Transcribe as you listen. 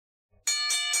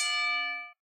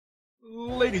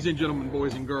Ladies and gentlemen,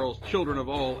 boys and girls, children of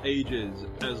all ages,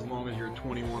 as long as you're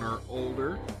 21 or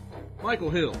older,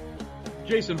 Michael Hill,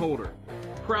 Jason Holder,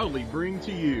 proudly bring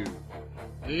to you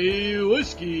the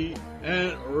Whiskey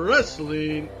and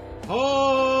Wrestling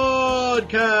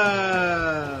Podcast.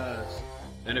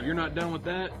 And if you're not done with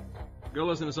that, go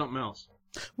listen to something else.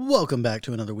 Welcome back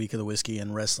to another week of the Whiskey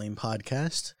and Wrestling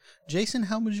Podcast. Jason,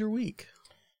 how was your week?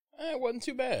 It wasn't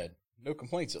too bad. No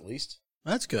complaints, at least.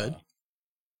 That's good.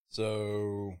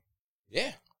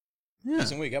 Yeah.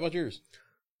 Decent week. How about yours?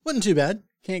 Wasn't too bad.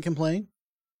 Can't complain.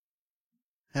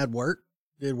 Had work.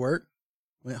 Did work.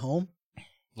 Went home.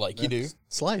 Like you do.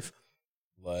 It's life.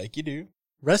 Like you do.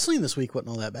 Wrestling this week wasn't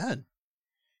all that bad.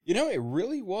 You know, it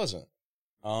really wasn't.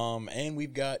 And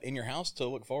we've got In Your House to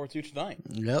look forward to tonight.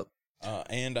 Yep.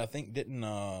 And I think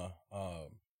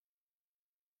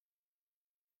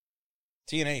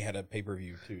TNA had a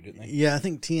pay-per-view too, didn't they? Yeah, I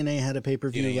think TNA had a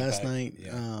pay-per-view TNA last Impact,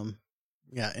 night.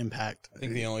 yeah. Impact. I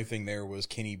think the only thing there was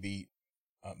Kenny beat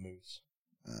Moose.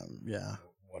 Yeah.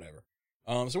 Whatever.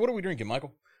 So what are we drinking,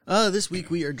 Michael? This week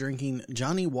we are drinking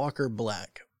Johnny Walker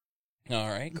Black. All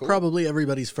right, cool. Probably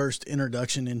everybody's first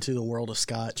introduction into the world of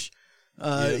Scotch.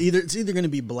 It's either going to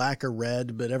be black or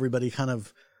red, but everybody kind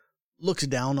of looks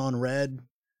down on red.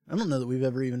 I don't know that we've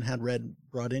ever even had red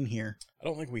brought in here. I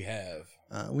don't think we have.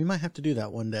 We might have to do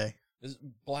that one day.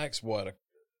 Black's what?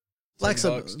 Black's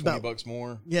 $10, about $20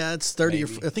 more. Yeah, it's 30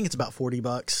 maybe. or I think it's about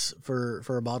 $40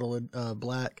 for a bottle of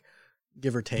black,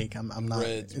 give or take. I'm not.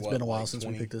 Red's it's what, been a while like since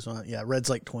 20? we picked this one. Yeah, red's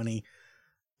like 20.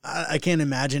 I can't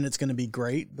imagine it's going to be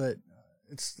great, but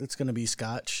it's going to be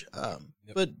Scotch. Yep.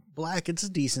 But black, it's a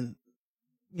decent.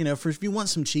 You know, for if you want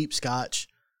some cheap Scotch,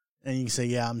 and you can say,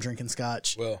 yeah, I'm drinking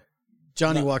Scotch. Well,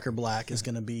 Johnny Walker Black is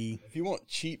going to be. if you want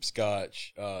cheap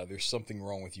Scotch, there's something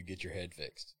wrong with you. Get your head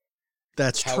fixed.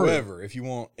 That's true. However, if you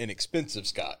want an expensive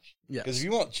Scotch, Yes. because if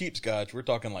you want cheap Scotch, we're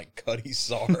talking like Cuddy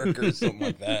Sark or something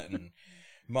like that, and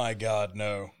my God,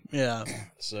 no. Yeah.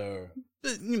 So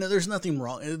You know, there's nothing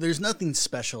wrong. There's nothing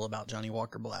special about Johnny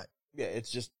Walker Black. yeah,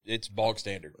 it's bog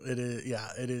standard. It is. Yeah,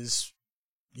 it is.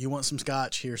 You want some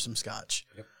Scotch? Here's some Scotch.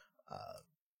 Yep.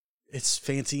 It's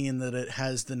fancy in that it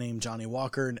has the name Johnny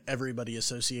Walker, and everybody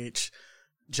associates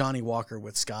Johnny Walker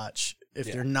with Scotch.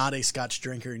 If they're not a Scotch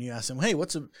drinker, and you ask them, "Hey,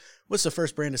 what's the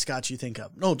first brand of Scotch you think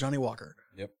of?" No, Johnny Walker.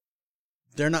 Yep.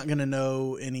 They're not going to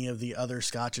know any of the other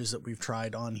Scotches that we've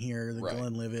tried on here, the Right.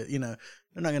 Glenlivet. You know,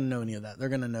 they're not going to know any of that. They're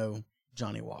going to know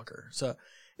Johnny Walker. So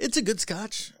it's a good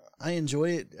Scotch. I enjoy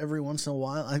it every once in a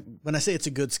while. When I say it's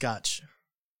a good Scotch,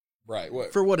 Right.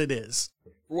 for what it is.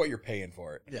 For what you're paying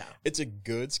for it. Yeah. It's a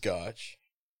good Scotch.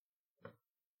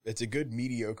 It's a good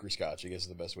mediocre Scotch, I guess is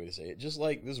the best way to say it. Just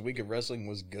like this week of wrestling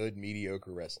was good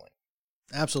mediocre wrestling.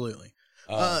 Absolutely.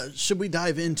 Should we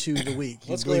dive into the week?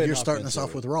 Let's You go believe ahead you're and starting hop us into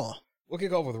off it. with Raw. We'll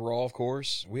kick off with Raw, of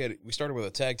course. We started with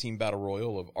a tag team battle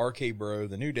royal of RK Bro,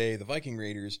 The New Day, the Viking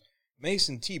Raiders,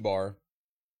 Mason T-Bar,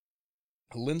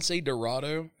 Lindsay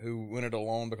Dorado, who went it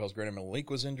alone because Brandon Malik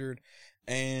was injured,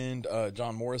 and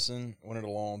John Morrison went it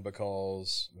alone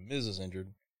because The Miz is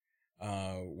injured.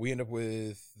 We end up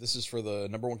with, this is for the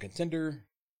number one contender,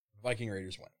 Viking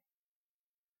Raiders win.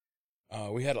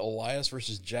 We had Elias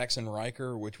versus Jackson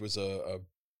Riker, which was a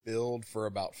build for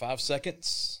about 5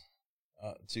 seconds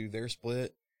to their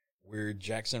split, where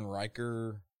Jackson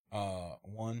Riker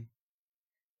won,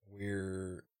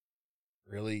 where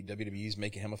really WWE's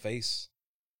making him a face.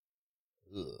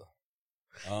 Ugh.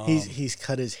 He's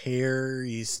cut his hair.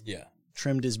 He's Yeah.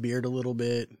 trimmed his beard a little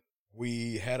bit.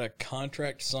 We had a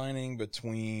contract signing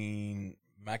between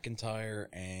McIntyre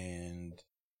and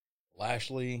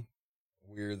Lashley,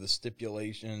 where one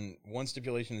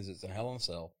stipulation is it's in Hell in a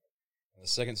Cell, and the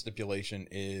second stipulation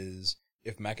is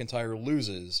if McIntyre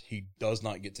loses, he does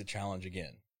not get to challenge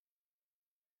again.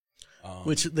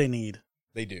 Which they need.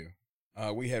 They do.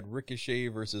 We had Ricochet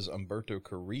versus Humberto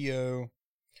Carrillo,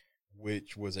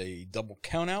 which was a double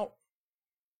countout.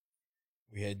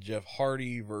 We had Jeff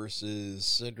Hardy versus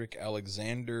Cedric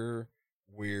Alexander,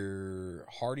 where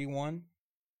Hardy won.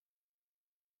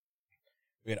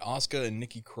 We had Asuka and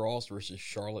Nikki Cross versus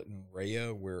Charlotte and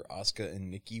Rhea, where Asuka and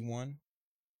Nikki won.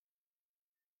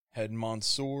 Had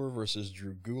Mansoor versus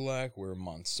Drew Gulak, where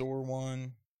Mansoor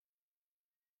won.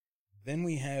 Then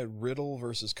we had Riddle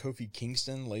versus Kofi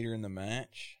Kingston later in the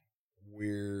match,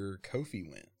 where Kofi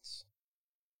wins.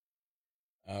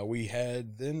 We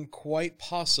had then quite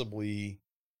possibly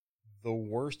the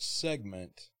worst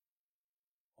segment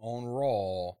on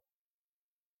Raw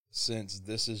since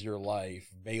This Is Your Life,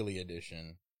 Bayley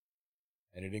edition.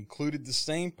 And it included the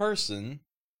same person,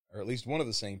 or at least one of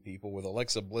the same people, with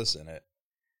Alexa Bliss in it,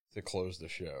 to close the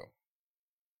show.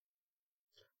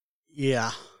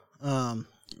 Yeah.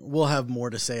 We'll have more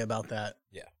to say about that.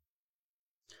 Yeah.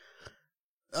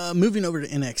 Moving over to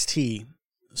NXT.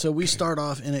 So we start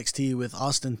off NXT with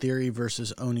Austin Theory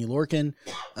versus Oney Lorcan,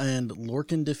 and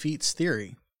Lorcan defeats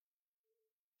Theory.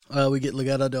 We get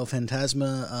Legado del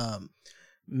Fantasma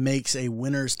makes a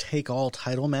winners take all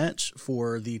title match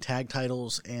for the tag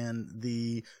titles and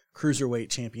the Cruiserweight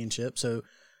Championship. So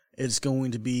it's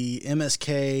going to be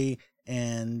MSK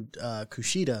and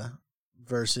Kushida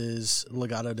versus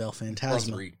Legado del Fantasma.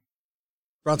 Bronson Reed.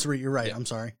 Bronson Reed, you're right. Yeah. I'm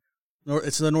sorry.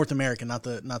 It's the North American, not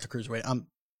the Cruiserweight.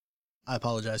 I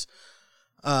apologize.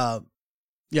 Legado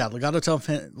del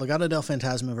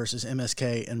Fantasma versus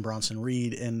MSK and Bronson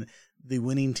Reed, and the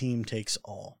winning team takes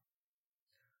all.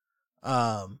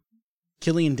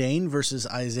 Killian Dane versus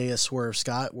Isaiah Swerve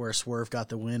Scott, where Swerve got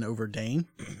the win over Dane.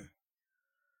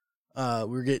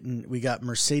 We got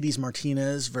Mercedes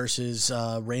Martinez versus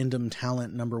Random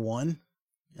Talent number 1.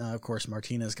 Of course,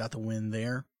 Martinez got the win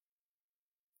there.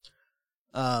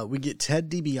 We get Ted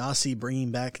DiBiase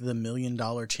bringing back the $1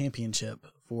 Million Championship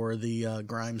for the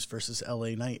Grimes versus LA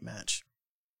Knight match.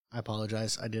 I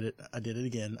apologize. I did it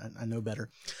again. I know better.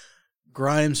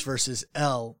 Grimes versus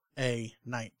LA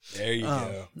Knight. There you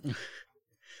go.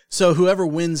 So whoever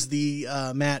wins the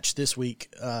match this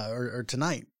week or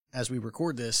tonight, as we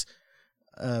record this,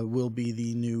 will be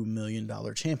the new $1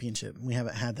 Million Championship. We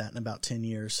haven't had that in about 10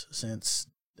 years since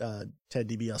Ted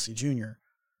DiBiase Jr.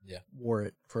 wore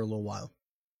it for a little while.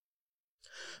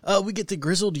 We get the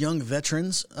Grizzled Young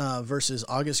Veterans versus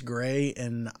August Gray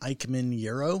and Ikemen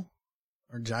Jiro,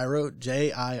 or Gyro,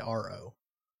 Jiro.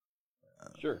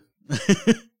 Sure.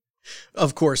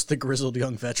 Of course, the Grizzled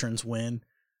Young Veterans win.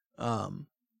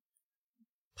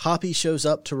 Poppy shows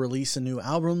up to release a new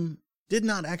album. Did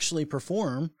not actually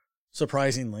perform,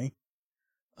 surprisingly.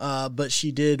 But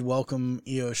she did welcome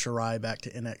Io Shirai back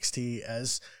to NXT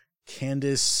as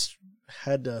Candice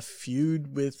had a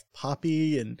feud with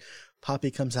Poppy, and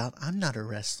Poppy comes out, I'm not a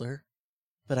wrestler,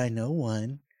 but I know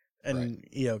one. And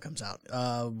Io comes out.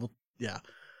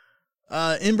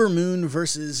 Ember Moon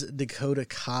versus Dakota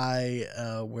Kai,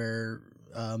 where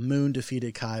Moon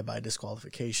defeated Kai by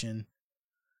disqualification.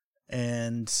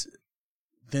 And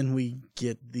then we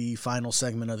get the final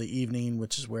segment of the evening,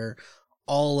 which is where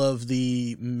all of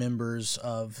the members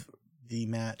of the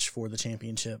match for the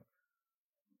championship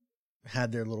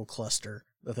had their little cluster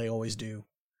that they always do.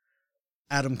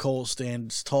 Adam Cole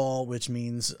stands tall, which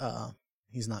means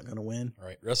he's not going to win. All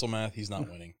right. WrestleMath, he's not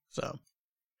winning. So,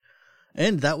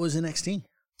 and that was NXT.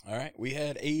 All right. We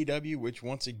had AEW, which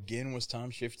once again was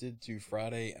time shifted to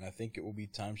Friday, and I think it will be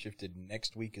time shifted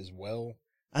next week as well.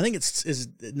 I think it's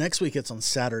next week. It's on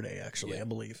Saturday, actually, Yeah. I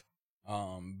believe.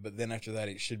 But then after that,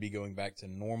 it should be going back to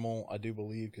normal, I do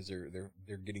believe, because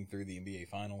they're getting through the NBA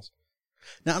Finals.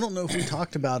 Now, I don't know if we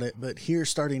talked about it, but here,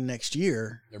 starting next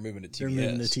year, They're moving to TBS. they're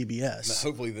moving to TBS. But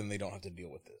hopefully, then they don't have to deal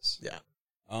with this. Yeah.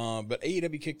 But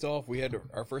AEW kicked off. We had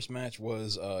our first match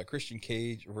was Christian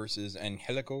Cage versus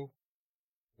Angelico,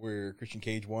 where Christian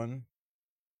Cage won.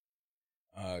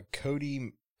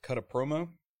 Cody cut a promo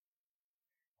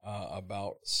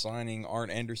about signing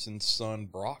Arn Anderson's son,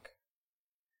 Brock.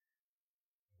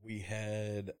 We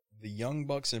had the Young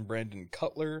Bucks and Brandon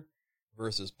Cutler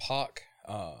versus Pac,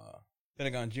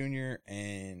 Pentagon Jr.,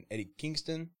 and Eddie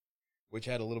Kingston, which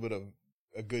had a little bit of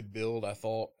a good build, I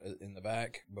thought, in the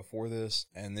back before this.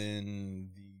 And then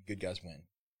the good guys win.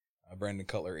 Brandon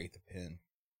Cutler ate the pin.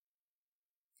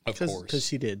 Of course. Because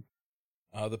he did.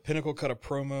 The Pinnacle cut a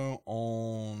promo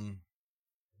on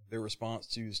their response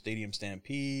to Stadium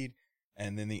Stampede,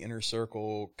 and then the Inner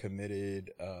Circle committed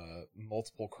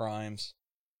multiple crimes.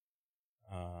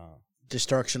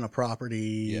 Destruction of property.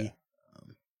 Yeah.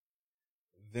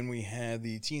 Then we had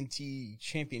the TNT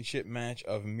Championship match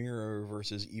of Miro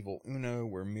versus Evil Uno,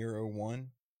 where Miro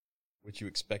won, which you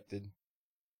expected.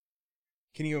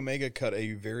 Kenny Omega cut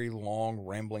a very long,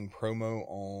 rambling promo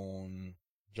on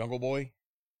Jungle Boy,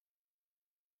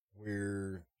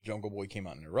 where Jungle Boy came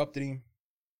out and interrupted him.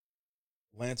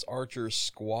 Lance Archer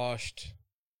squashed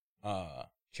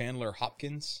Chandler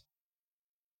Hopkins.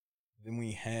 Then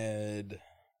we had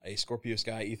a Scorpio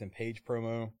Sky Ethan Page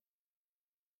promo.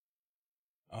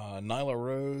 Nyla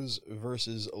Rose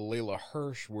versus Layla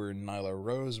Hirsch, where Nyla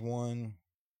Rose won.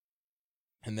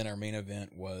 And then our main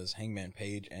event was Hangman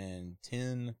Page and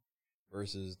Tin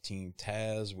versus Team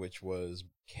Taz, which was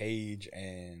Cage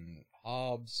and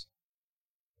Hobbs,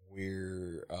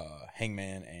 where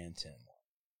Hangman and Tin won.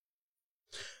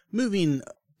 Moving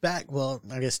back, well,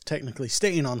 I guess technically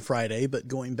staying on Friday, but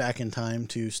going back in time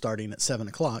to starting at 7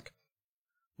 o'clock,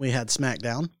 we had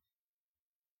SmackDown.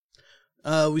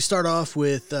 We start off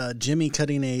with Jimmy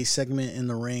cutting a segment in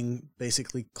the ring,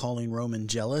 basically calling Roman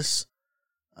jealous.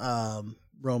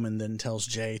 Roman then tells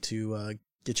Jay to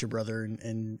get your brother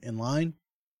in line.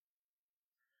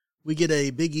 We get a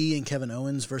Big E and Kevin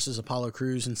Owens versus Apollo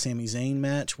Crews and Sami Zayn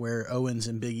match where Owens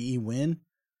and Big E win.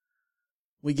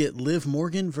 We get Liv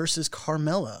Morgan versus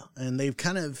Carmella, and they've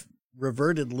kind of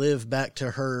reverted Liv back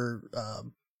to her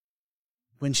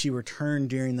when she returned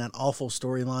during that awful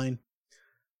storyline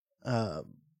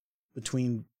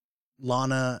between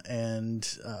Lana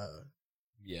and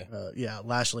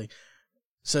Lashley.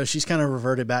 So she's kind of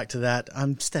reverted back to that.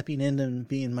 I'm stepping in and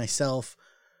being myself.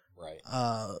 Right.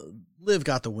 Liv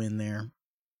got the win there.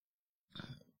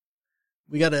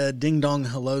 We got a Ding Dong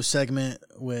Hello segment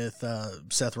with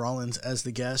Seth Rollins as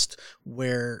the guest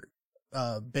where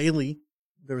Bayley,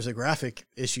 there was a graphic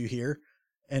issue here,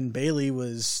 and Bayley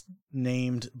was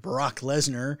named Brock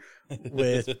Lesnar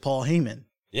with Paul Heyman.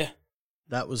 Yeah.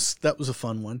 That was a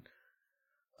fun one.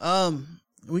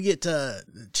 We get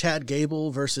Chad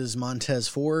Gable versus Montez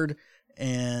Ford,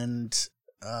 and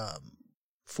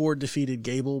Ford defeated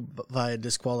Gable via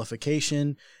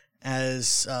disqualification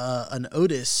as an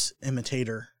Otis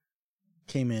imitator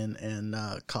came in and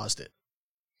caused it.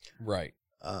 Right.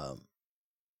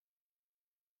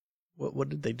 What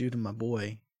did they do to my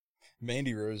boy?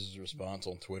 Mandy Rose's response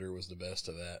on Twitter was the best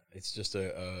of that. It's just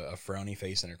a frowny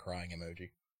face and a crying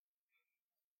emoji.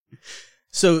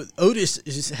 So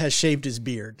Otis has shaved his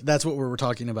beard. That's what we were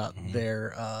talking about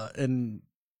there. And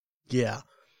yeah.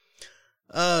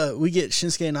 We get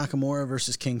Shinsuke Nakamura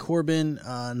versus King Corbin.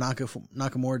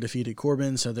 Nakamura defeated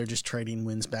Corbin, so they're just trading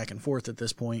wins back and forth at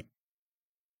this point.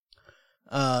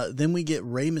 Then we get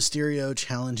Rey Mysterio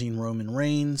challenging Roman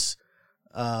Reigns,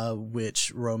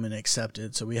 which Roman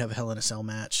accepted. So we have a Hell in a Cell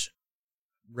match,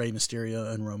 Rey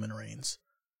Mysterio and Roman Reigns.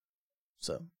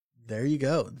 So there you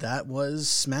go. That was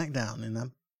SmackDown, and I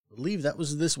believe that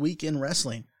was this week in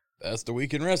wrestling. That's the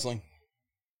week in wrestling.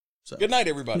 So good night,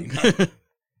 everybody.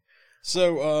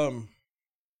 So,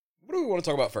 what do we want to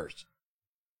talk about first?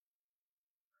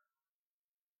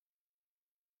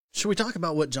 Should we talk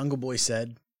about what Jungle Boy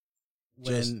said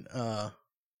when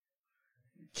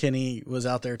Kenny was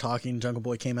out there talking? Jungle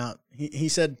Boy came out. He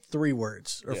said 3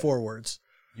 words or 4 words.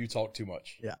 You talk too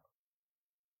much. Yeah.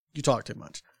 You talk too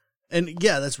much. And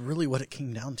yeah, that's really what it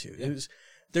came down to. Yeah.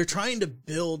 They're trying to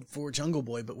build for Jungle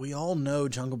Boy, but we all know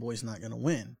Jungle Boy's not going to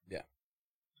win. Yeah.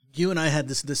 You and I had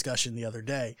this discussion the other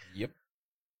day. Yep.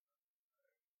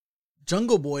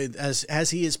 Jungle Boy,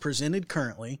 as he is presented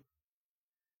currently,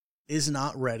 is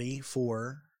not ready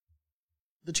for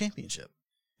the championship.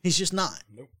 He's just not.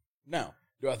 Nope. Now,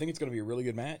 do I think it's going to be a really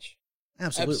good match?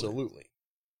 Absolutely. Absolutely.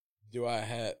 Do I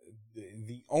have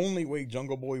the only way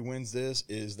Jungle Boy wins this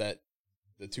is that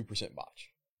the 2% botch.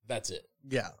 That's it.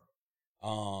 Yeah.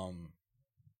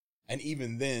 And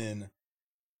even then,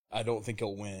 I don't think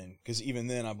he'll win, because even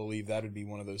then, I believe that would be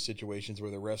one of those situations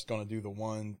where the ref's going to do the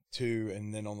 1, 2,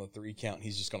 and then on the 3 count,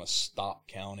 he's just going to stop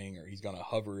counting, or he's going to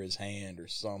hover his hand or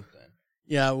something.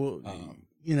 Yeah, well,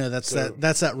 that's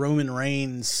that Roman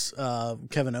Reigns,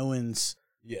 Kevin Owens,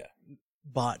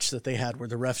 botch that they had where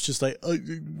the ref's just like,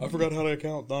 I forgot how to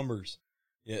count numbers.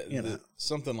 Yeah,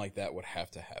 something like that would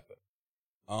have to happen.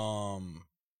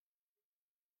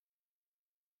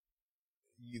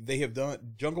 They have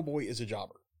done. Jungle Boy is a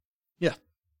jobber. Yeah.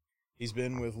 He's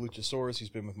been with Luchasaurus. He's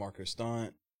been with Marco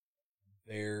Stunt.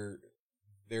 Their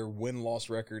win-loss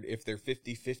record, if they're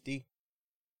 50-50,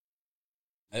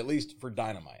 at least for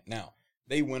Dynamite. Now,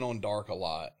 they went on Dark a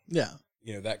lot. Yeah.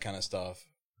 That kind of stuff.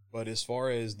 But as far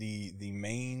as the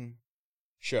main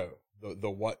show,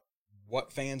 the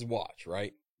what fans watch,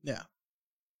 right? Yeah.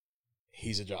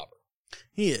 He's a jobber.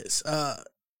 He is.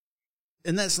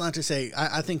 And that's not to say,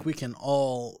 I think we can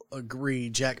all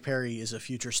agree Jack Perry is a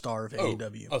future star of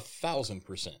AEW.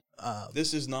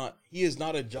 1,000%. He is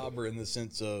not a jobber in the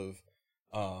sense of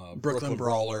Brooklyn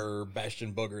Brawler,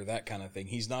 Bastion Booger, that kind of thing.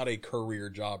 He's not a career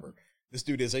jobber. This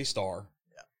dude is a star.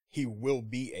 Yeah. He will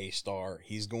be a star.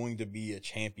 He's going to be a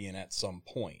champion at some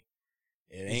point.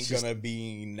 It ain't going to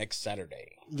be next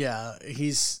Saturday. Yeah,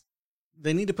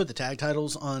 they need to put the tag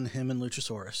titles on him and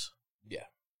Luchasaurus. Yeah.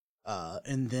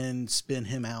 And then spin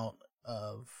him out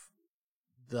of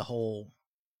the whole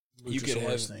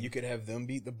Luchasaurus thing. You could have them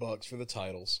beat the Bucks for the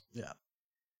titles. Yeah.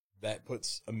 That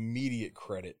puts immediate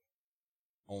credit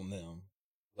on them.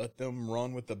 Let them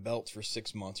run with the belts for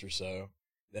 6 months or so.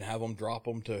 Then have them drop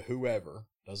them to whoever.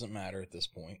 Doesn't matter at this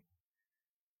point.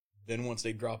 Then once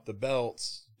they drop the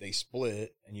belts, they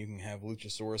split, and you can have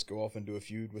Luchasaurus go off and do a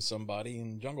feud with somebody,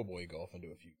 and Jungle Boy go off and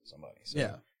do a feud with somebody. So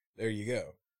yeah. There you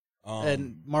go.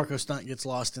 And Marco Stunt gets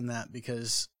lost in that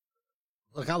because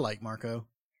Look, I like Marco.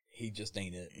 He just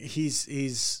ain't it.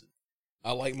 He's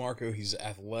I like Marco. He's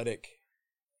athletic.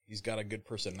 He's got a good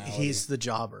personality. he's the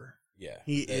jobber. Yeah.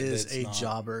 He is that's a not-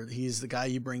 jobber. He's the guy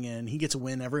you bring in. He gets a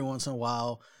win every once in a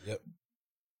while. Yep.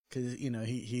 Because,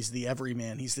 he's the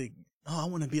everyman. He's the, I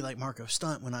want to be like Marco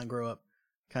Stunt when I grow up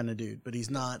kind of dude. But he's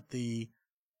not the,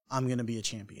 I'm going to be a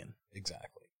champion.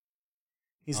 Exactly.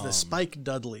 He's the Spike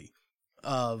Dudley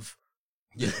of.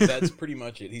 Yeah, that's pretty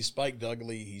much it. He's Spike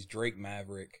Dudley. He's Drake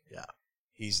Maverick. Yeah.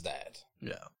 He's that.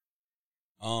 Yeah.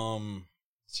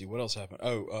 Let's see what else happened.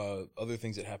 Other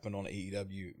things that happened on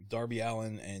AEW. Darby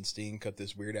Allin and Sting cut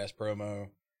this weird ass promo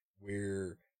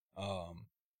where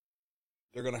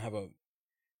they're gonna have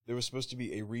there was supposed to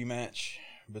be a rematch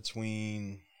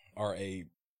or a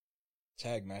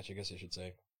tag match, I guess I should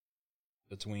say,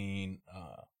 between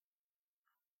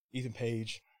Ethan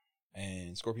Page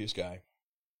and Scorpio Sky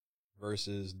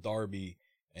versus Darby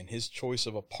and his choice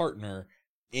of a partner,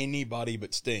 anybody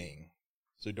but Sting.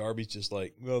 So Darby's just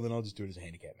like, well, then I'll just do it as a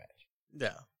handicap match.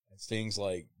 Yeah. And Sting's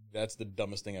like, that's the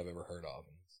dumbest thing I've ever heard of.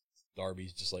 And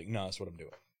Darby's just like, no, that's what I'm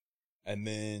doing. And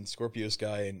then Scorpio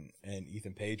Sky and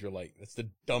Ethan Page are like, that's the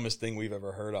dumbest thing we've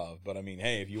ever heard of. But I mean,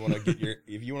 hey, if you want to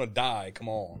if you want to die, come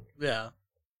on. Yeah.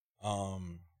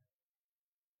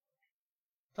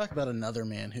 Talk about another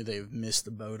man who they've missed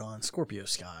the boat on, Scorpio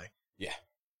Sky. Yeah.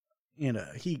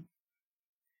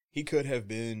 He could have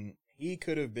been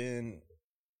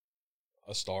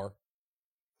a star.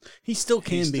 He still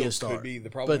can He be still a star. could be.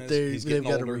 The problem but is he's they've getting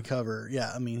got to older. recover.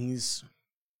 Yeah, I mean, he's.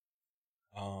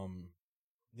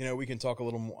 We can talk a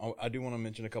little more. I do want to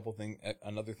mention a couple things.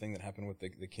 Another thing that happened with the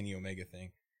Kenny Omega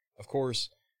thing. Of course,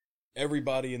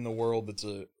 everybody in the world that's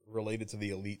related to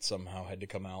the Elite somehow had to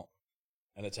come out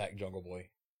and attack Jungle Boy.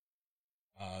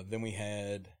 Then we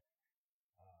had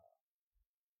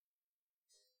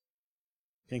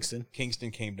Kingston.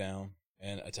 Kingston came down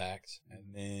and attacked,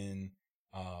 and then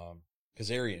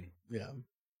Kazarian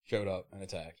showed up and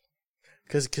attacked.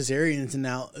 Because Kazarian's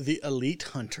now the Elite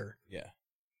Hunter. Yeah.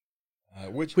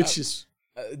 Which is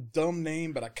a dumb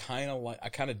name, but I kind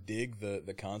of dig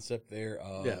the concept there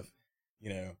of,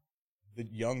 the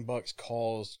Young Bucks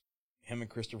caused him and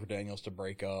Christopher Daniels to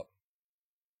break up.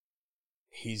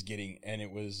 And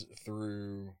it was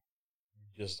through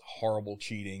just horrible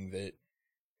cheating that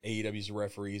AEW's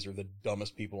referees are the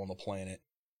dumbest people on the planet.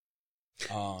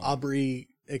 Aubrey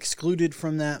excluded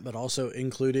from that, but also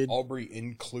included. Aubrey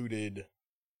included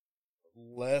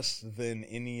less than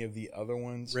any of the other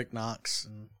ones. Rick Knox.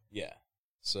 Yeah.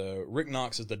 So Rick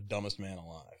Knox is the dumbest man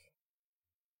alive.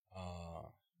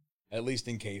 At least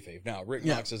in kayfabe. Now, Rick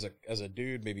Knox as a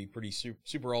dude, maybe pretty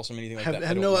super awesome, anything like that. I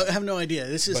have no idea.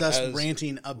 This is But us as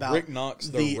ranting about Rick Knox,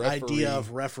 the referee, idea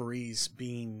of referees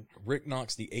being. Rick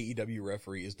Knox, the AEW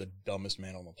referee, is the dumbest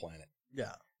man on the planet.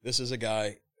 Yeah. This is a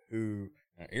guy who,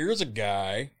 here's a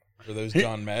guy, for those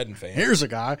John Madden fans. Here's a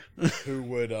guy who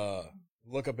would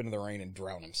look up into the rain and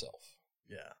drown himself.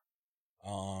 Yeah.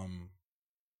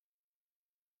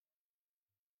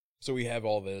 So we have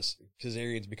all this.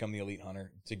 Kazarian's become the Elite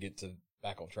Hunter to get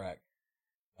back on track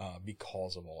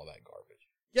because of all of that garbage.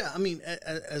 Yeah, I mean,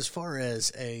 as far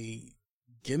as a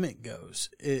gimmick goes,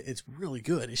 it's really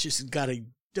good. It's just got a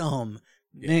dumb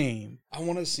name. I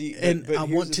want to see... but I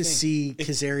want to see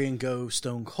Kazarian go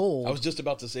Stone Cold. I was just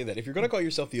about to say that. If you're going to call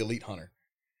yourself the Elite Hunter,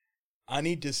 I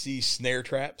need to see snare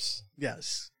traps.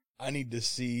 Yes. I need to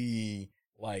see,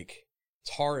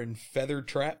 tar and feather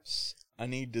traps. I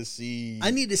need to see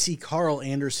Carl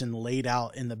Anderson laid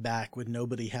out in the back with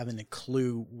nobody having a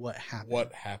clue what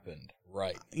happened.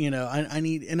 Right. I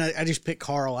need, and I just picked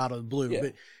Carl out of the blue, Yeah.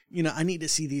 but I need to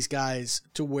see these guys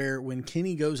to where when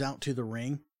Kenny goes out to the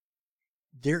ring,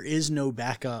 there is no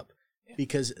backup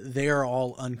because they're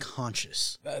all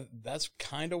unconscious. That's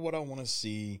kind of what I want to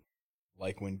see.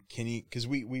 When Kenny, because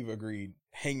we've agreed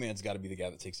Hangman's got to be the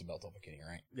guy that takes the belt off of Kenny,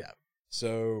 right? Yeah.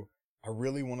 So I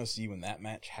really want to see when that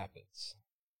match happens.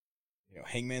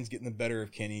 Hangman's getting the better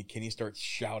of Kenny. Kenny starts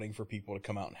shouting for people to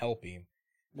come out and help him.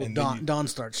 Well, and Don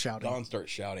starts shouting. Don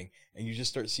starts shouting, and you just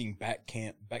start seeing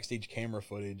backstage camera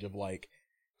footage of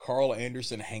Carl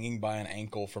Anderson hanging by an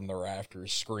ankle from the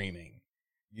rafters screaming.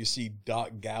 You see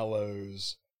Doc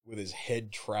Gallows with his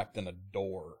head trapped in a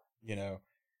door.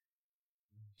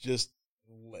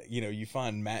 You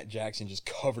find Matt Jackson just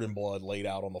covered in blood laid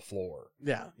out on the floor.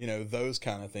 Yeah. Those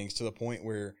kind of things, to the point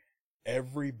where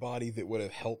everybody that would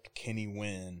have helped Kenny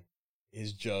win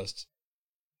is just,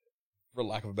 for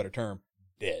lack of a better term,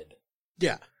 dead.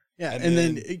 Yeah. Yeah. And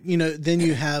then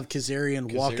you have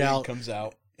Kazarian walk out. Comes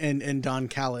out. And Don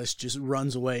Callis just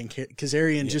runs away, and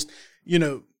Kazarian just,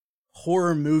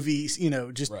 horror movies,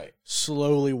 just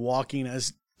slowly walking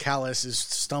as Callis is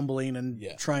stumbling and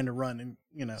Yeah. trying to run, and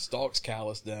you know, Stalks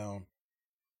Callis down.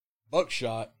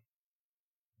 Buckshot.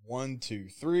 1, 2,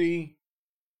 3.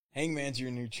 Hangman's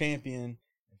your new champion.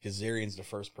 Kazarian's the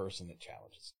first person that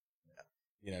challenges.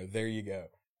 You know, there you go.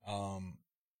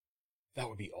 That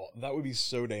would be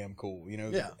so damn cool. You know,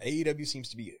 Yeah. AEW seems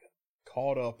to be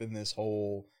caught up in this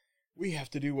whole, we have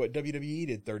to do what WWE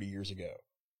did 30 years ago.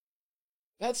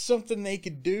 That's something they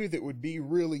could do that would be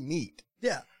really neat.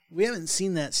 yeah, we haven't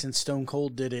seen that since Stone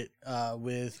Cold did it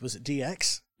with, was it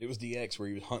DX? It was DX where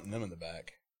he was hunting them in the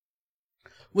back.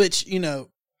 Which, you know,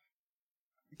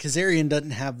 Kazarian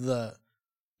doesn't have the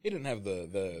He didn't have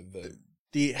the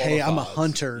hey, I'm a bonafide.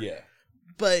 hunter, Yeah.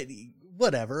 but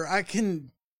whatever. I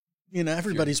can, you know,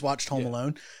 everybody's watched Home yeah.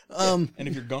 Alone. And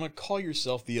if you're gonna call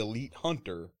yourself the elite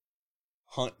hunter,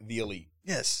 hunt the elite.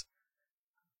 Yes.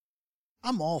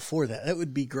 I'm all for that. That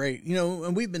would be great. You know,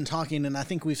 and we've been talking, and I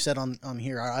think we've said on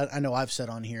here, I know I've said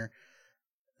on here,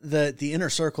 that the inner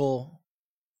circle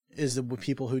is the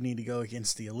people who need to go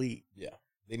against the elite. Yeah.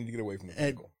 They need to get away from the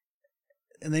pinnacle.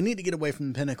 And they need to get away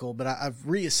from the pinnacle, but I've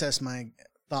reassessed my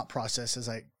thought process as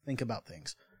I think about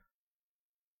things.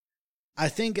 I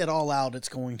think at All Out, it's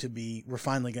going to be, we're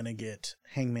finally going to get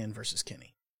Hangman versus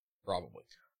Kenny. Probably.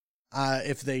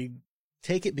 If they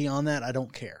take it beyond that, I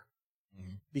don't care.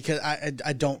 Mhm. Because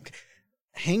I don't.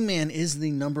 Hangman is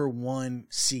the number 1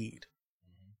 seed.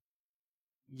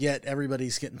 Yet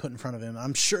everybody's getting put in front of him.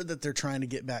 I'm sure that they're trying to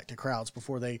get back to crowds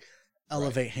before they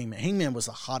elevate Hangman. Hangman was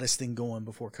the hottest thing going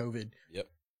before COVID. Yep.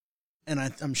 And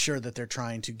I'm sure that they're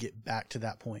trying to get back to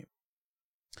that point.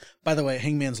 By the way,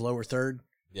 Hangman's lower third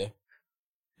Yeah.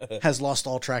 has lost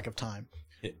all track of time.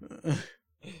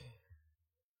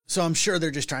 So I'm sure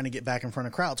they're just trying to get back in front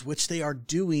of crowds, which they are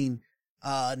doing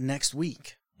next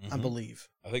week, I Mhm. believe.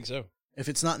 I think so. If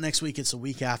it's not next week, it's a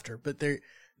week after. But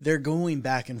they're going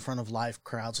back in front of live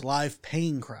crowds, live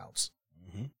paying crowds.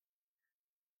 Mm-hmm.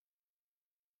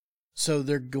 So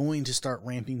they're going to start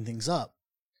ramping things up.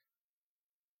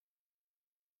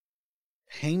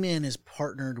 Hangman is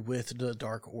partnered with the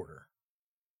Dark Order.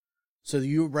 So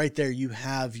you right there, you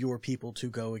have your people to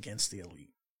go against the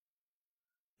elite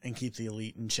and keep the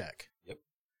elite in check. Yep.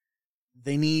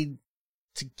 They need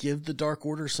to give the Dark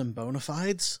Order some bona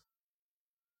fides,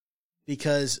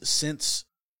 because since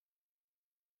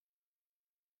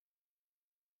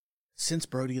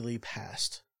Brody Lee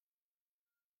passed,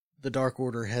 the Dark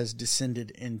Order has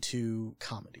descended into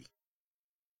comedy.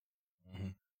 Mm-hmm.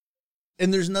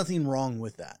 And there's nothing wrong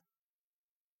with that.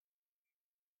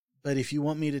 But if you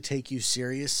want me to take you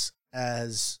serious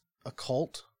as a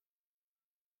cult,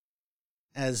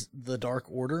 as the Dark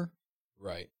Order,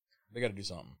 Right. They got to do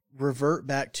something. revert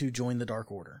back to join the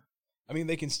Dark Order. I mean,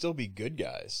 they can still be good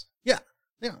guys. Yeah,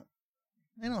 they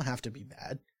don't have to be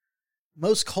bad.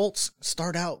 Most cults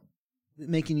start out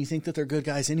making you think that they're good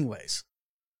guys anyways.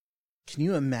 Can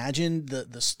you imagine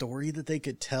the story that they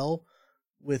could tell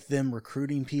with them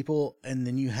recruiting people, and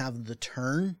then you have the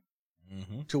turn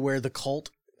Mm-hmm. to where the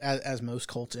cult, as most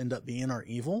cults end up being, are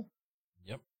evil?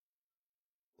 Yep.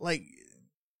 Like,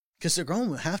 because they're going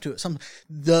to have to.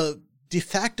 The de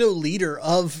facto leader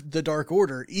of the Dark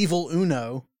Order, Evil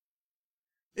Uno,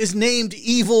 is named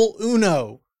Evil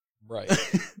Uno. Right.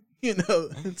 You know,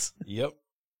 it's Yep.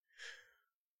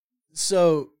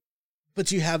 so,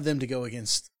 but you have them to go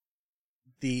against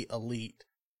the elite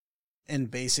and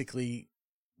basically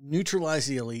neutralize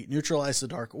the elite, neutralize the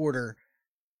Dark Order,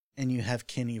 and you have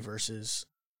Kenny versus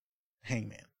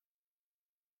Hangman.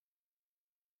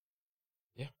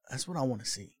 Yeah. That's what I want to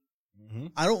see. Mm-hmm.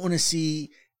 I don't want to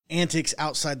see antics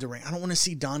outside the ring. I don't want to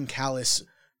see Don Callis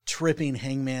tripping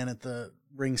Hangman at the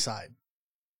ringside.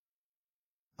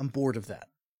 I'm bored of that.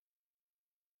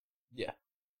 Yeah.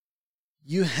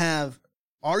 You have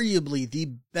arguably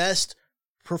the best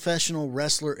professional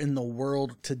wrestler in the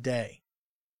world today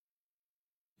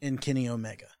in Kenny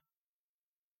Omega.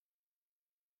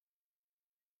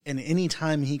 And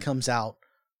anytime he comes out,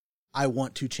 I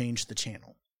want to change the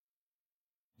channel.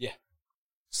 Yeah.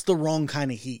 It's the wrong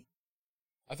kind of heat.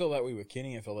 I feel that way with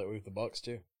Kenny. I feel that way with the Bucks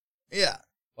too. Yeah.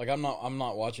 Like I'm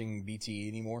not watching BTE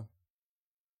anymore.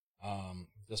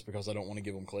 Just because I don't want to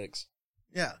give them clicks.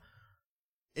 Yeah.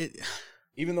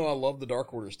 Even though I love the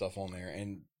Dark Order stuff on there,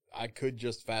 and I could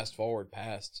just fast forward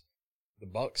past the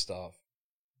Buck stuff.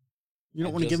 You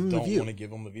don't want to give them the view. Don't want to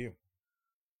give them the view.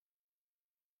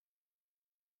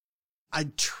 I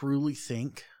truly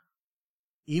think,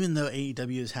 even though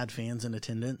AEW has had fans in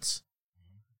attendance,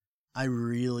 I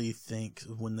really think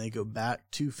when they go back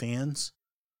to fans,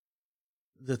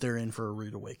 that they're in for a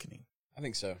rude awakening. I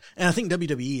think so. And I think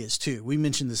WWE is too. We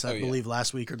mentioned this, I Oh, yeah. believe,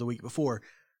 last week or the week before.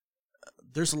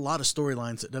 there's a lot of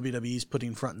storylines that WWE's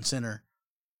putting front and center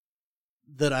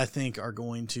that I think are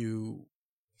going to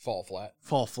fall flat.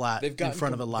 in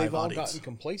front of a live they've all audience. gotten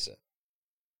complacent.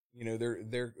 You know,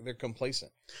 they're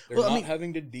complacent. They're Well, I not mean-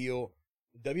 having to deal.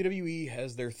 WWE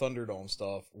has their Thunderdome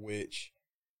stuff, which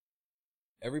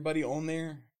everybody on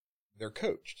there, they're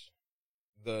coached.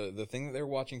 The thing that they're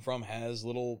watching from has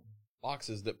little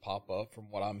boxes that pop up, from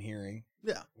what I'm hearing,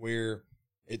 Yeah. where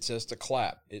it says to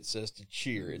clap, it says to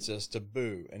cheer, it says to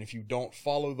boo, and if you don't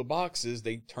follow the boxes,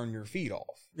 they turn your feed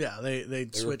off. Yeah, they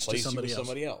switch to replace you somebody with else.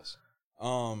 somebody else.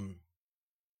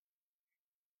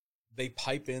 They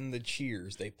pipe in the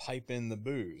cheers, they pipe in the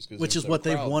boos, Which is what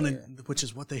they've wanted. Which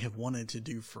is what they have wanted to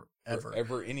do forever.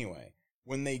 Forever anyway.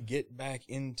 When they get back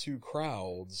into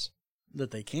crowds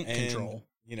That they can't and control.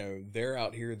 you know they're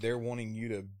out here, they're wanting you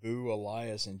to boo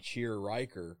Elias and cheer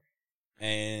Riker,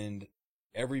 and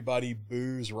everybody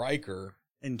boos Riker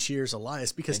And cheers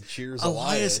Elias because and cheers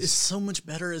Elias is so much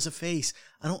better as a face.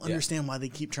 I don't Yeah. understand why they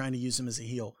keep trying to use him as a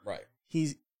heel. right.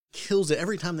 He kills it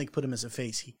every time they put him as a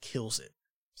face. He kills it.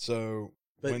 So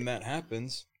But- when that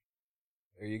happens,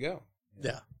 there you go.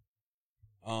 Yeah.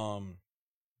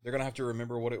 They're gonna have to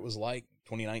remember what it was like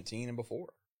 2019 and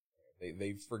before.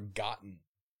 They've forgotten,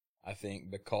 I think,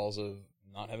 because of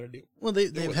not having to deal. Well,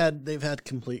 with they've it. had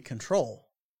complete control.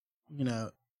 You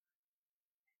know.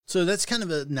 So that's kind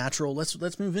of a natural.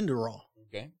 Let's move into Raw.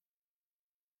 Okay.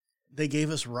 They gave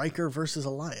us Riker versus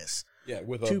Elias. Yeah,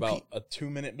 with Two about a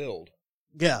 2-minute build.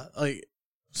 Yeah,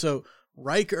 so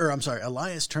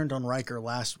Elias turned on Riker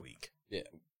last week. Yeah,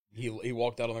 he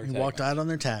walked out on their. He tag walked match. out on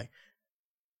their tag.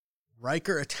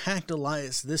 Riker attacked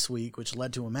Elias this week, which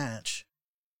led to a match.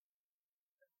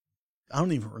 I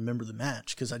don't even remember the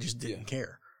match because I just didn't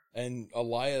care. And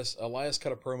Elias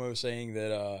cut a promo saying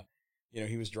that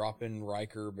he was dropping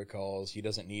Riker because he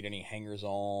doesn't need any hangers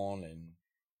on, and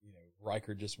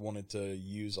Riker just wanted to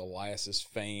use Elias's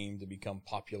fame to become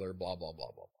popular. Blah blah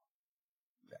blah blah blah.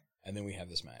 Yeah. And then we have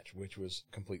this match, which was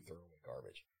complete throwaway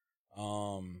garbage.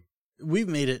 We've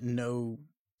made it no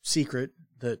secret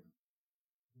that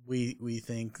we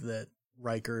think that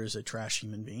Riker is a trash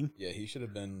human being. Yeah, he should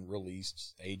have been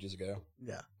released ages ago.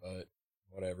 Yeah. But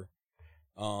whatever.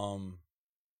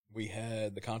 We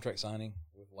had the contract signing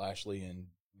with Lashley and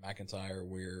McIntyre,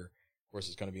 where, of course,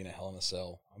 it's going to be in a Hell in a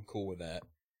Cell. I'm cool with that.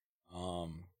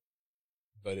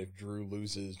 But if Drew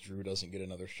loses, Drew doesn't get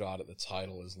another shot at the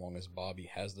title as long as Bobby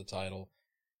has the title.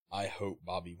 I hope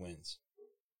Bobby wins.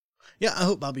 Yeah, I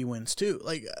hope Bobby wins too.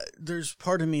 Like, there's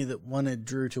part of me that wanted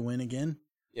Drew to win again.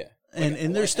 Yeah.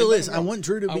 And there still is. I want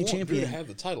Drew to be I want champion. Drew to have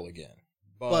the title again.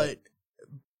 But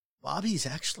Bobby's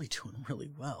actually doing really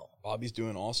well. Bobby's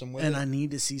doing awesome with and it. I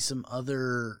need to see some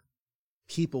other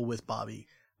people with Bobby.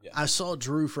 Yeah. I saw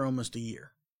Drew for almost a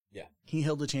year. Yeah. He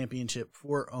held the championship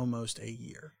for almost a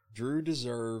year. Drew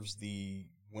deserves the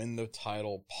win the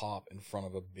title pop in front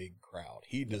of a big crowd.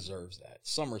 He deserves that.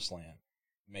 SummerSlam,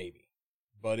 maybe.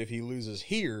 But if he loses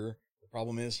here, the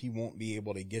problem is he won't be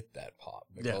able to get that pop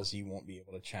because he won't be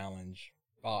able to challenge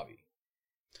Bobby.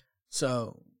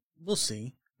 So we'll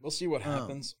see. We'll see what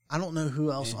happens. I don't know who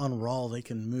else on Raw they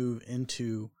can move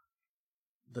into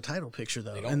the title picture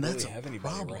though, They don't and really that's have a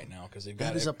anybody problem right now because they've got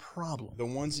That is a problem. the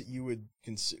ones that you would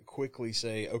quickly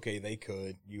say, okay, they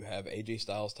could. You have AJ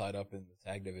Styles tied up in the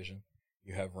tag division.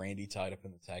 You have Randy tied up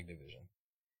in the tag division.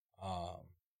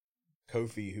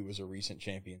 Kofi, who was a recent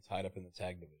champion, tied up in the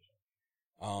tag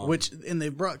division. And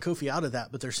they've brought Kofi out of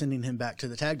that, but they're sending him back to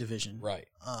the tag division. Right.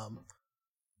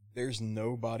 There's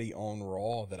nobody on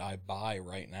Raw that I buy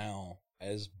right now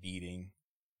as beating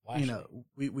Lashley. You know,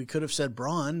 we could have said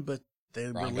Braun, but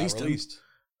they Braun released got released.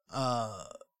 him.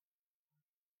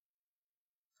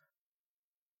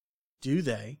 Do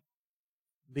they?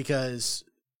 Because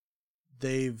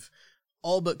they've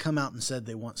all but come out and said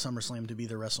they want SummerSlam to be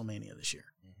their WrestleMania this year.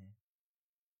 Mm-hmm.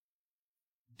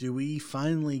 Do we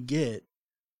finally get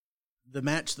the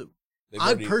match that They've I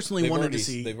already- personally they've wanted already- to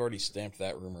see? They've already stamped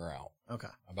that rumor out Okay.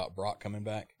 about Brock coming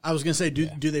back. I was going to say,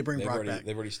 Yeah. do they bring They've Brock already, back?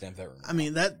 They've already stamped that rumor. I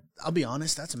mean, that, I'll be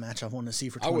honest, that's a match I've wanted to see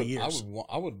for 20 years.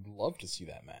 I would love to see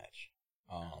that match.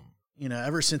 You know,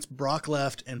 ever since Brock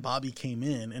left and Bobby came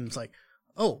in, and it's like,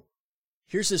 oh,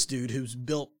 here's this dude who's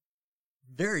built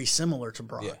very similar to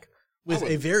Brock Yeah. with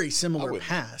a very similar I would-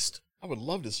 past. I would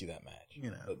love to see that match.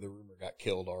 You know. But the rumor got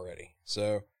killed already.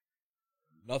 So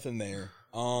nothing there.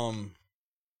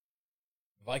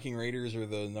 Viking Raiders are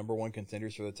the number one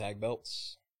contenders for the tag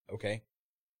belts. Okay.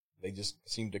 They just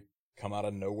seem to come out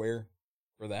of nowhere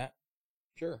for that.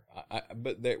 Sure.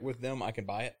 But with them, I can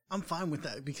buy it. I'm fine with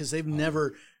that because they've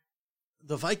never,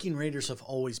 the Viking Raiders have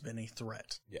always been a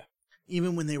threat. Yeah.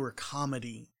 Even when they were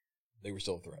comedy, They were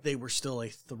still a threat. they were still a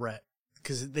threat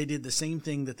because they did the same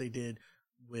thing that they did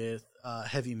with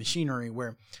Heavy Machinery,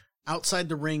 where outside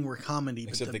the ring were comedy,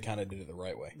 Except they kind of did it the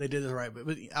right way. They did it the right way,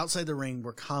 but outside the ring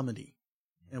were comedy,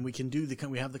 and we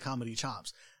have the comedy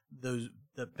chops. The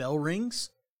bell rings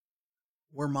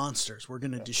were monsters. We're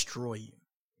gonna destroy you.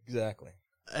 Exactly.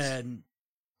 And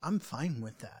I'm fine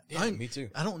with that. Yeah, me too.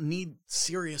 I don't need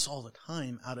serious all the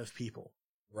time out of people.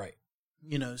 Right.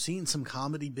 You know, seeing some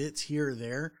comedy bits here or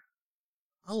there,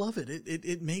 I love it.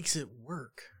 It makes it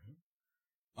work.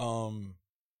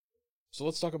 So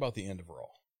let's talk about the end of Raw.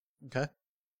 Okay.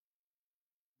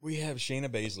 We have Shayna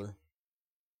Baszler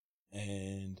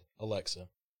and Alexa.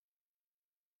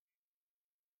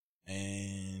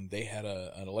 And they had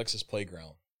an Alexa's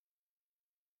Playground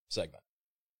segment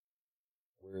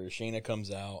where Shayna comes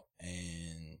out,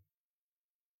 and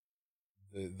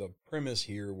the premise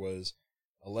here was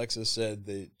Alexa said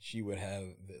that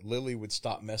that Lily would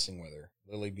stop messing with her.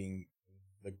 Lily being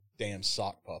the damn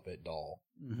sock puppet doll.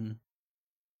 Mm-hmm.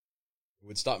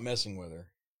 Would stop messing with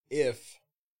her if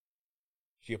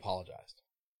she apologized.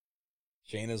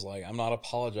 Shayna's like, I'm not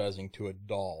apologizing to a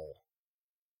doll.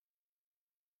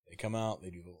 They come out, they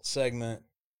do a little segment.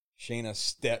 Shayna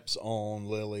steps on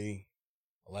Lily.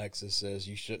 Alexa says,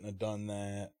 you shouldn't have done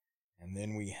that. And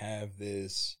then we have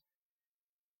this,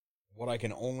 what I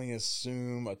can only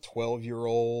assume a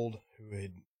 12-year-old who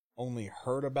had only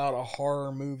heard about a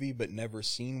horror movie but never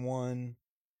seen one,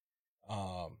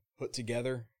 put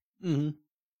together. Mm-hmm.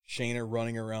 Shayna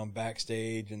running around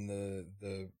backstage, and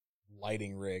the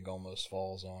lighting rig almost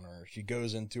falls on her. She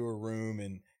goes into a room,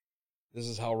 and this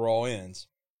is how Raw ends.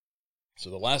 So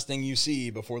the last thing you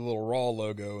see before the little Raw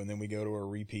logo, and then we go to a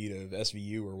repeat of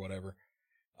SVU or whatever,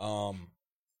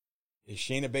 is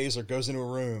Shayna Baszler goes into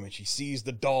a room, and she sees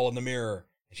the doll in the mirror,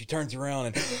 and she turns around,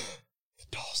 and the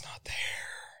doll's not there.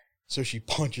 So she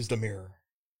punches the mirror.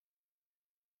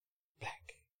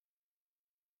 Black.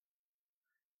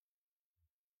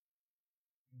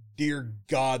 Dear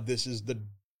God, this is the...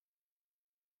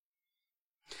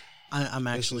 I'm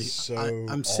actually so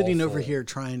I'm sitting over awful. here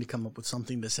trying to come up with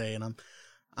something to say, and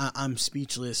I'm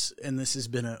speechless. And this has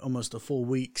been almost a full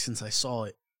week since I saw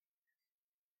it.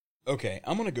 Okay,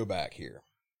 I'm going to go back here.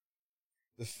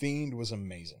 The Fiend was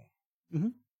amazing. Mm-hmm.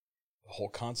 The whole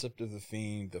concept of The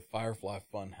Fiend, the Firefly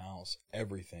Funhouse,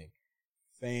 everything.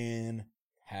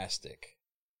 Fantastic.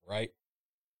 Right?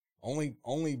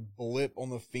 Only blip on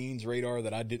The Fiend's radar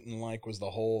that I didn't like was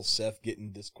the whole Seth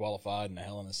getting disqualified in a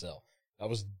Hell in a Cell. That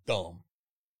was dumb.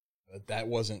 But that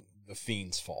wasn't The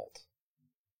Fiend's fault.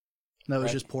 That was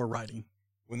Right. just poor writing.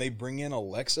 When they bring in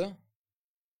Alexa,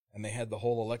 and they had the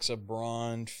whole Alexa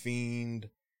Braun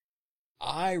Fiend,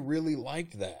 I really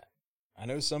liked that. I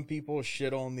know some people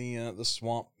shit on the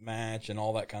swamp match and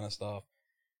all that kind of stuff.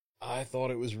 I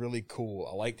thought it was really cool.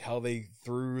 I liked how they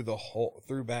threw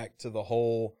back to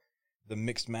the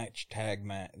mixed match tag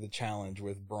match, the challenge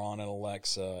with Braun and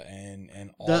Alexa,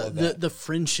 and all of that. The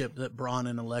friendship that Braun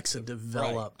and Alexa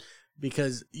developed,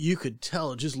 because you could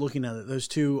tell just looking at it, those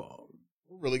two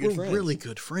really good were friends. really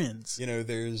good friends. You know,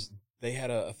 they had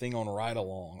a thing on Ride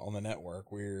Along on the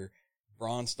network where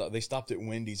they stopped at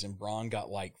Wendy's, and Braun got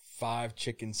like 5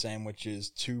 chicken sandwiches,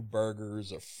 2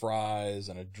 burgers, a fries,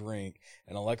 and a drink,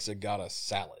 and Alexa got a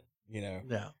salad, you know?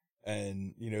 Yeah.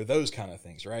 And, you know, those kind of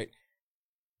things, right?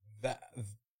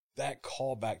 That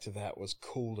callback to that was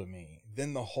cool to me.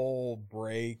 Then the whole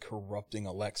Bray corrupting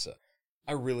Alexa.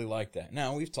 I really like that.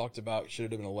 Now, we've talked about should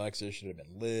it have been Alexa, should it have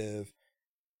been Liv.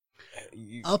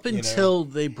 Up until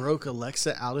they broke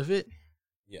Alexa out of it.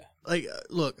 Yeah. Like,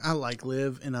 look, I like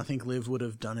Liv, and I think Liv would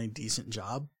have done a decent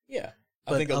job. Yeah.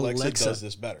 I But think Alexa Alexa does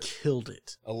this better. Killed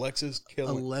it. Alexa's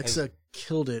killing Alexa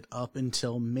killed it up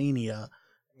until Mania.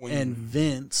 And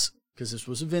Vince, because this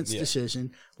was a Vince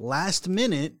decision, last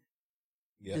minute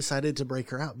decided to break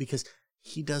her out because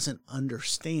he doesn't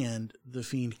understand the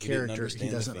Fiend character. He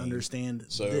doesn't understand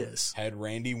this. Had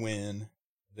Randy win,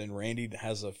 then Randy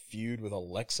has a feud with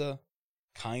Alexa,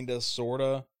 kinda,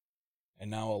 sorta, and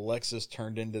now Alexa's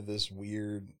turned into this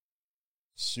weird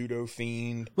pseudo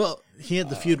Fiend. Well, he had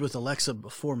the feud with Alexa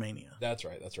before Mania. That's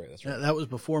right. That was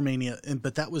before Mania,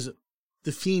 but that was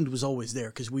the Fiend was always there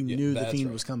because we knew the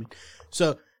Fiend was coming.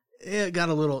 So it got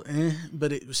a little,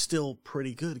 but it was still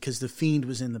pretty good because the Fiend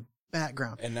was in the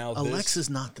background. And now Alexa's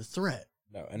not the threat.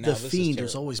 No, and now the this Fiend is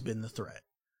has always been the threat,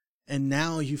 and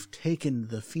now you've taken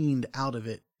the Fiend out of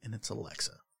it, and it's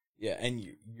Alexa. Yeah, and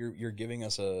you're giving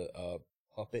us a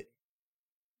puppet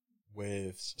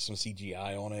with some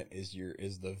CGI on it. Is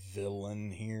the villain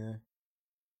here?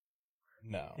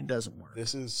 No, It doesn't work.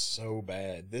 This is so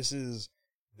bad. This is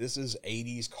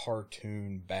 80s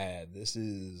cartoon bad. This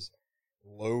is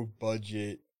low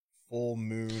budget, full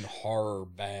moon horror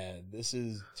bad. This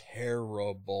is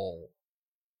terrible.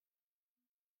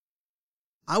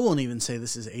 I won't even say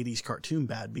this is 80s cartoon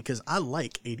bad because I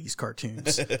like 80s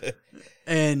cartoons.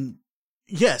 And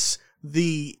yes,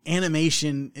 the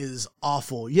animation is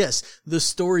awful. Yes, the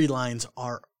storylines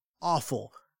are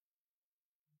awful.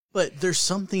 But there's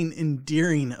something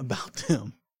endearing about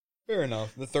them. Fair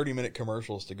enough. The 30-minute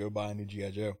commercials to go buy a new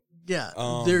G.I. Joe. Yeah,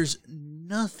 there's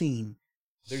nothing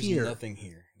There's here. nothing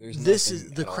here. There's This nothing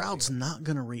is the at all crowd's here. not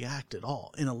going to react at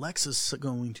all, and Alexa's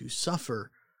going to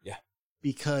suffer. Yeah.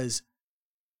 Because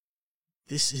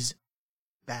this is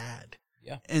bad.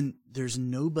 Yeah. And there's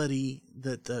nobody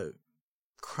that the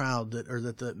crowd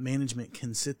that the management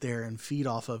can sit there and feed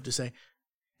off of to say,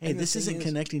 hey, And the this thing isn't is-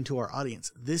 connecting to our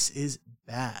audience. This is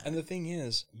bad. And the thing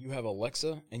is, you have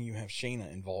Alexa and you have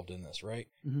Shayna involved in this, right?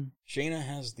 Mhm. Shayna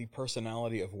has the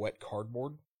personality of wet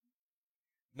cardboard.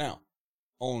 Now,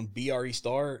 on BRE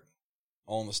Star,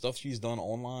 on the stuff she's done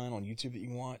online on YouTube that you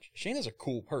can watch, Shayna's a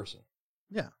cool person.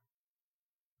 Yeah.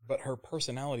 But her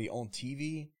personality on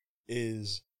TV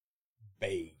is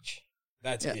beige.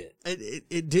 That's Yeah. it.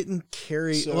 It didn't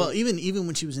carry So- well. Even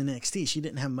when she was in NXT, she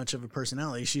didn't have much of a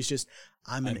personality. She's just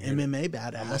I'm an I'm here. MMA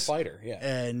badass, I'm a fighter, yeah.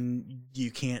 and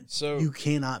you So-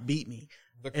 cannot beat me.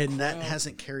 The And that crowd-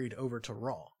 hasn't carried over to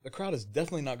Raw. The crowd is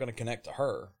definitely not going to connect to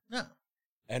her. No.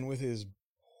 And with his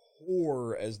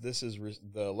horror as this is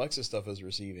the Alexa stuff is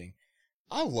receiving,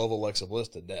 I love Alexa Bliss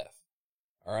to death.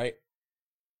 All right.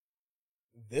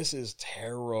 This is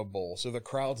terrible. So the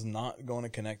crowd's not going to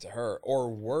connect to her.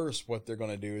 Or worse, what they're going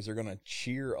to do is they're going to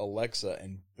cheer Alexa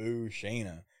and boo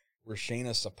Shayna, where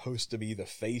Shayna's supposed to be the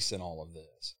face in all of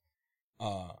this.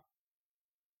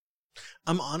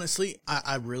 I'm honestly,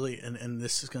 I really, and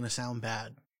this is going to sound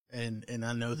bad. And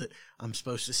I know that I'm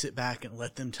supposed to sit back and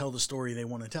let them tell the story they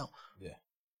want to tell. Yeah.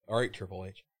 All right, Triple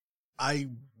H. I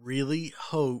really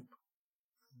hope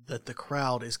that the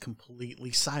crowd is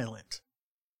completely silent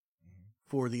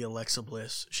for the Alexa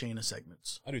Bliss Shayna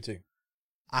segments. I do too.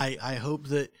 I hope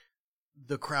that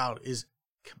the crowd is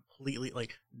completely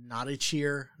like not a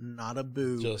cheer, not a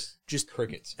boo, Just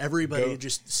crickets. everybody Go-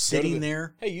 just Go to sitting the-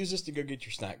 there. Hey, use this to go get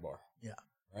your snack bar. Yeah.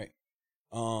 Right.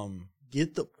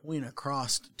 Get the point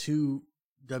across to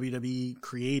WWE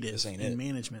creative This ain't and it.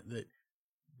 management that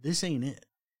this ain't it.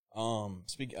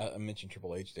 I mentioned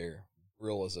Triple H there,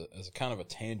 real as a kind of a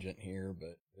tangent here,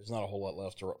 but there's not a whole lot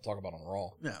left to talk about on Raw.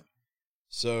 Yeah.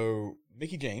 So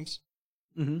Mickie James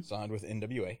Mm-hmm. signed with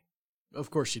NWA, Of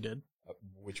course she did.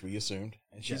 which we assumed,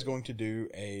 and she's Yeah. going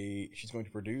to she's going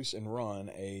to produce and run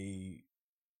a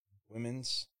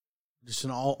women's Just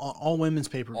an all women's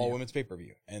pay per view. all women's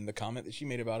pay-per-view. And the comment that she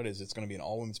made about it is it's going to be an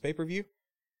all women's pay-per-view.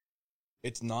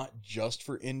 It's not just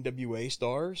for NWA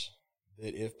stars,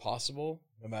 that if possible,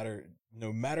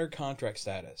 no matter contract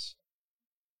status,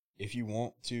 if you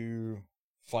want to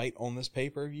fight on this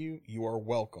pay-per-view, you are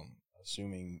welcome,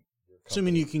 assuming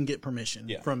Assuming you can get permission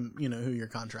Yeah. from who your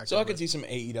contract. So I could see some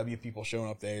AEW people showing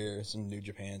up there, some New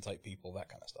Japan type people, that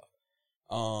kind of stuff.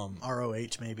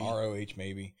 ROH maybe. ROH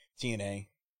maybe, TNA,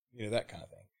 that kind of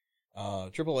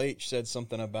thing. Triple H said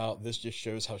something about this just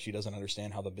shows how she doesn't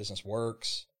understand how the business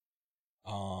works.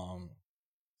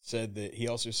 He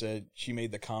also said she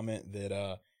made the comment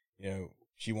that,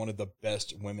 she wanted the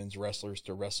best women's wrestlers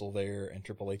to wrestle there. And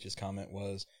Triple H's comment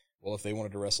was, well, if they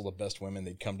wanted to wrestle the best women,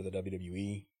 they'd come to the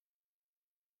WWE.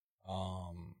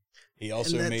 He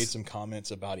also made some comments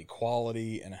about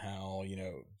equality and how,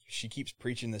 she keeps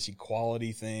preaching this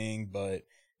equality thing, but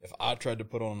if I tried to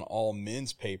put on an all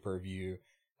men's pay-per-view,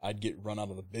 I'd get run out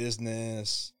of the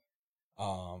business.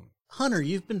 Hunter,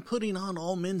 you've been putting on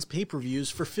all men's pay-per-views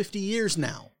for 50 years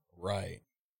now. Right.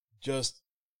 Just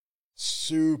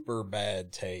super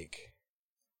bad take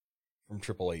from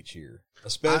Triple H here,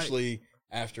 especially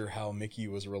after how Mickie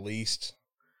was released.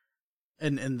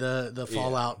 And the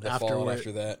fallout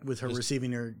after that with her just,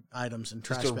 receiving her items and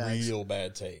trash just a bags. real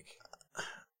bad take.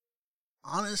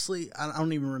 Honestly, I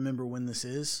don't even remember when this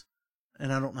is,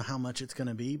 and I don't know how much it's going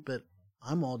to be, but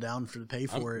I'm all down for the pay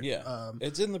for it. Yeah,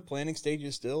 it's in the planning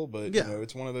stages still, but Yeah.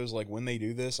 it's one of those like when they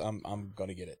do this, I'm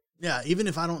gonna get it. Yeah, even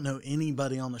if I don't know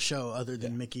anybody on the show other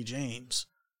than Mickie James.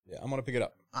 Yeah, I'm gonna pick it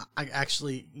up. I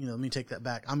actually, let me take that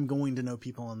back. I'm going to know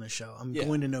people on this show. I'm Yeah.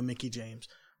 going to know Mickie James.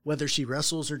 Whether she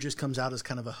wrestles or just comes out as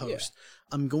kind of a host,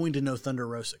 I'm going to know Thunder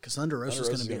Rosa because Thunder Rosa is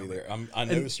going to be there. there. I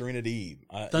know Serena Deeb.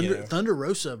 Thunder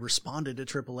Rosa responded to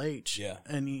Triple H. Yeah.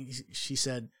 And she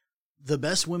said, the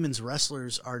best women's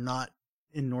wrestlers are not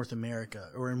in North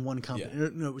America or in one company. Yeah.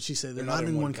 No, she said they're not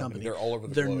in one company. They're all over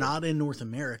the They're globe. not in North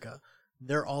America.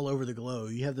 They're all over the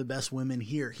globe. You have the best women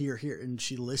here, here, here. And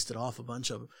she listed off a bunch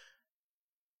of them.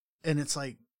 And it's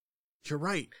like, you're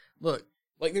right. Look,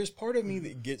 Like, there's part of me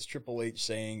that gets Triple H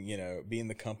saying, you know, being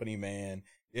the company man.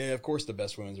 Yeah, of course, the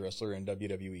best women's wrestler in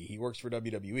WWE. He works for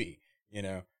WWE. You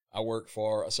know, I work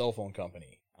for a cell phone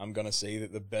company. I'm going to say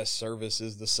that the best service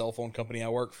is the cell phone company I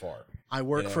work for. I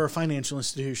work for a financial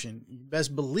institution. You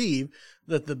best believe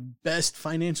that the best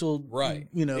financial,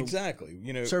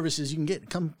 exactly. services you can get,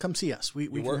 come see us. We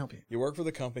can help you. You work for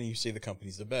the company. You say the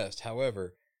company's the best.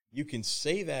 However, you can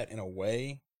say that in a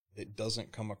way that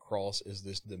doesn't come across as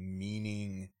this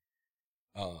demeaning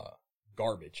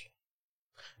garbage,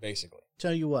 basically.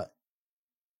 Tell you what,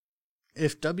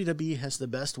 if WWE has the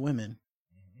best women,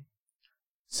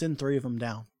 send 3 of them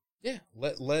down. Yeah,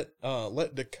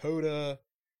 let Dakota,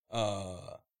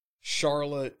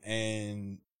 Charlotte,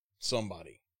 and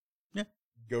somebody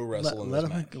go wrestle in this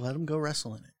match. Let them go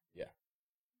wrestle in it. Yeah.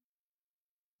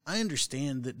 I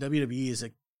understand that WWE is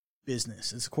a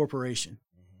business. It's a corporation.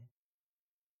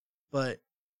 But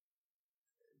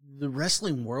the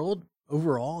wrestling world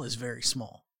overall is very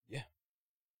small. Yeah.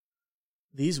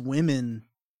 These women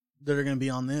that are going to be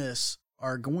on this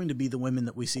are going to be the women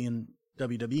that we see in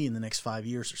WWE in the next 5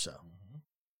 years or so.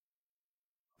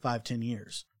 5-10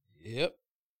 years. Yep.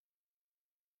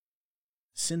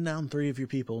 Send down 3 of your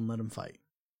people and let them fight.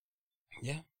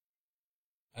 Yeah.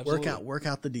 Absolutely. Work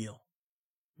out the deal.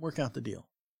 Work out the deal.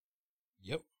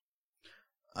 Yep.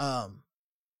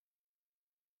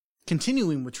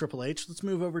 Continuing with Triple H, let's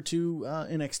move over to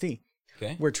NXT.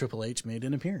 Okay. Where Triple H made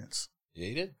an appearance. Yeah,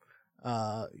 he did.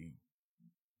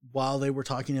 While they were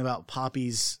talking about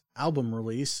Poppy's album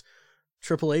release,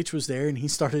 Triple H was there and he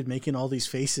started making all these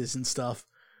faces and stuff.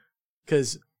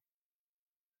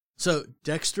 So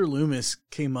Dexter Lumis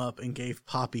came up and gave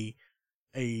Poppy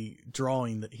a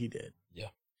drawing that he did. Yeah.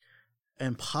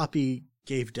 And Poppy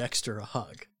gave Dexter a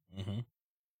hug. Mm-hmm.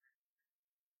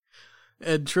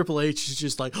 And Triple H is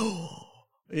just like, oh,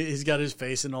 he's got his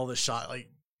face in all this shot. Like,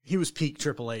 he was peak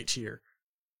Triple H here.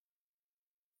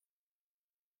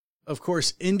 Of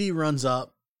course, Indy runs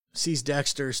up, sees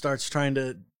Dexter, starts trying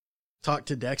to talk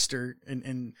to Dexter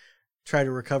and try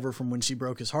to recover from when she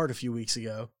broke his heart a few weeks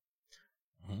ago.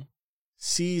 Mm-hmm.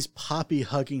 Sees Poppy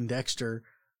hugging Dexter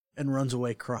and runs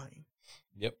away crying.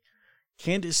 Yep.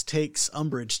 Candice takes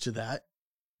umbrage to that.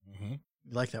 Mm-hmm.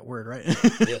 You like that word, right?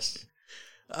 Yes.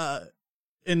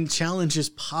 And challenges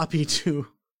Poppy to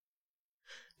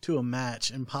a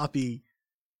match. And Poppy,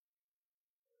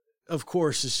 of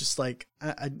course, is just like,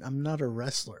 I'm not a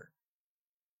wrestler.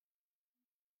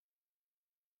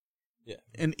 Yeah.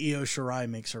 And Io Shirai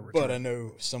makes her return. But I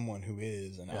know someone who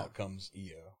is, and out comes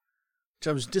Io. Which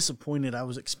I was disappointed. I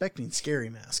was expecting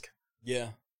Scary Mask.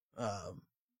 Yeah.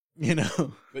 You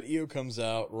know. But Io comes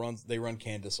out, they run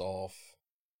Candice off.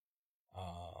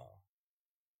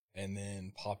 And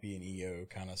then Poppy and Io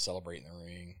kind of celebrate in the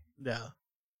ring. Yeah.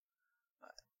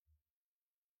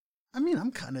 I mean,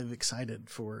 I'm kind of excited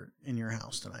for In Your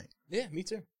House tonight. Yeah, me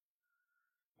too.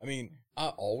 I mean, I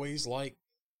always like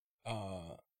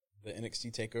the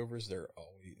NXT takeovers. They're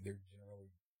generally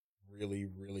really,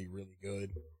 really, really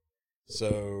good.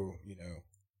 So, you know,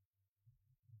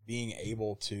 being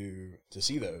able to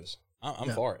see those,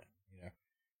 I'm for it. You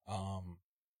know,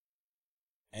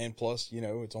 and plus, you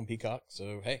know, it's on Peacock,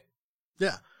 so hey.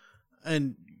 Yeah.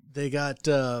 And they got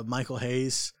Michael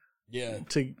Hayes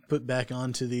to put back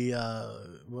onto the,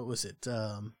 what was it?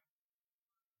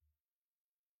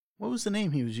 What was the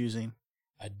name he was using?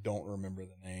 I don't remember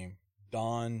the name.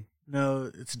 Don.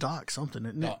 No, it's Doc something,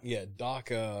 isn't it? Yeah,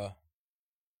 Doc, I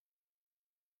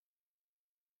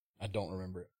don't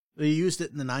remember it. They used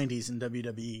it in the 90s in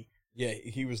WWE. Yeah,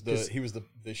 he was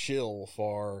the shill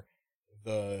for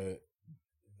the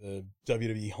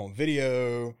WWE home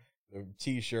video, the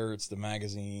T-shirts, the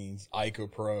magazines,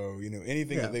 Ico Pro, you know,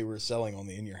 anything that they were selling on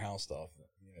the In Your House stuff.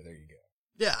 You know, there you go.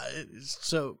 Yeah,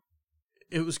 so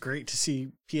it was great to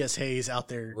see P.S. Hayes out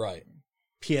there, right?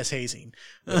 P.S. hazing,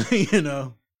 you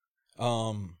know.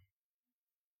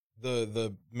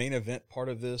 The main event part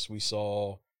of this, we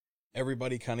saw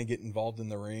everybody kind of get involved in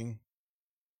the ring.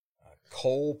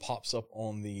 Cole pops up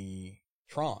on the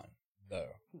Tron,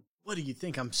 though. What do you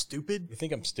think? I'm stupid? You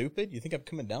think I'm stupid? You think I'm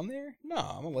coming down there? No,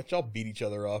 I'm gonna let y'all beat each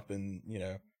other up, and you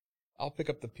know, I'll pick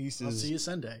up the pieces. I'll see you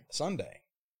Sunday.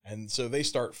 And so they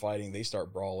start fighting. They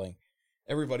start brawling.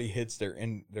 Everybody hits their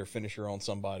finisher on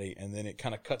somebody, and then it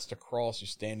kind of cuts to Cross,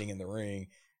 who's standing in the ring,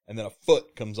 and then a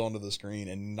foot comes onto the screen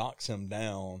and knocks him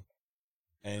down.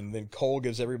 And then Cole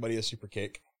gives everybody a super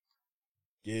kick,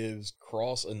 gives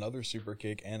Cross another super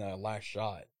kick and a last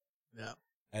shot. Yeah.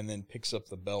 And then picks up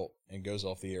the belt and goes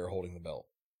off the air holding the belt.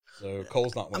 So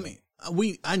Cole's not winning.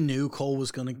 I knew Cole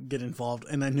was going to get involved,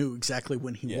 and I knew exactly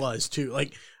when he was too.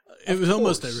 Like it Of was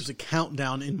almost course. there was a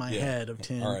countdown in my Yeah. head of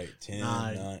 10, All right, 10,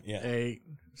 9, 9, yeah. 8,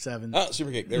 7. Oh,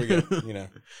 super kick. There we go. You know.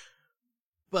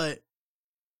 But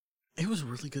it was a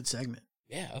really good segment.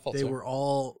 Yeah, I thought They so. were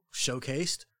all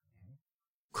showcased.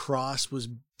 Cross was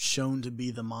shown to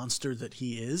be the monster that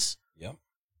he is. Yep.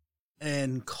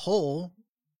 And Cole,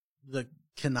 the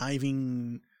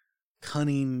conniving,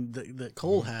 cunning that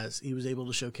Cole has, he was able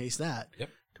to showcase that Yep.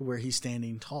 to where he's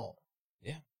standing tall.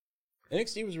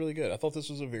 NXT was really good. I thought this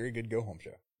was a very good go home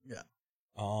show. Yeah.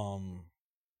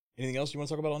 Anything else you want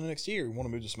to talk about on NXT, or you want to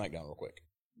move to SmackDown real quick?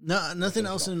 No, nothing finish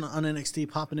else it on NXT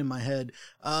popping in my head.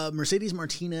 Mercedes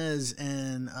Martinez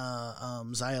and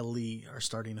Xia Li are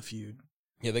starting a feud,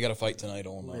 Yeah, they got a fight tonight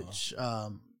on. which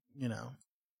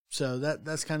so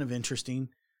that's kind of interesting.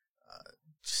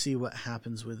 To see what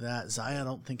happens with that. Xia, I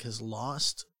don't think has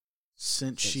lost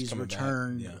since she's coming back,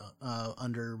 returned yeah.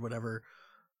 under whatever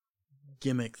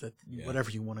gimmick that Yeah.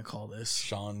 whatever you want to call this.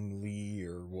 Sean Lee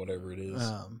or whatever it is.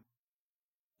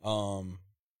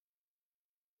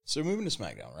 So moving to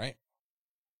SmackDown, right?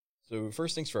 So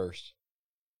first things first,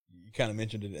 you kind of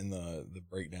mentioned it in the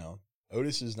breakdown.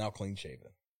 Otis is now clean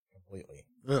shaven completely,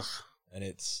 Ugh. and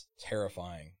it's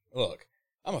terrifying. Look,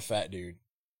 I'm a fat dude.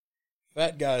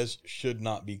 Fat guys should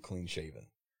not be clean shaven.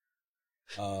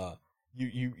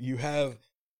 You have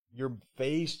your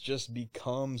face just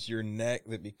becomes your neck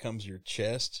that becomes your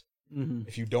chest Mhm.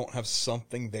 if you don't have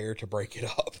something there to break it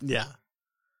up. Yeah.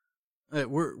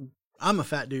 I'm a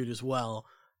fat dude as well.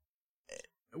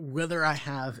 Whether I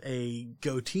have a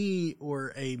goatee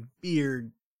or a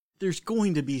beard, there's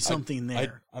going to be something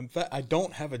there. I'm fat. I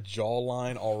don't have a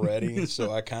jawline already,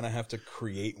 so I kind of have to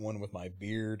create one with my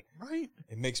beard. Right?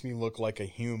 It makes me look like a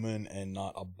human and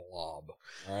not a blob.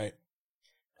 All right.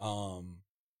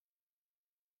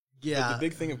 Yeah. But the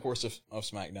big thing, of course, of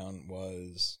SmackDown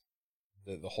was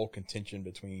the whole contention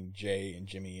between Jay and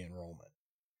Jimmy and Roman.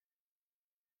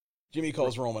 Jimmy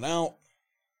calls Roman out,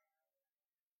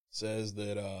 says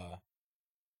that,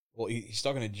 he's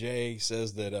talking to Jay,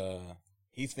 says that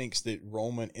he thinks that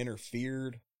Roman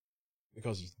interfered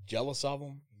because he's jealous of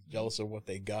him. He's jealous of what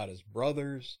they got as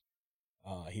brothers.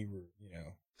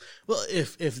 Well,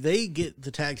 if they get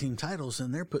the tag team titles,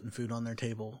 then they're putting food on their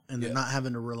table, and they're Yeah. not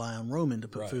having to rely on Roman to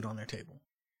put Right. food on their table.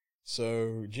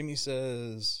 So Jimmy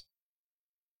says,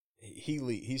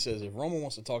 he says, if Roman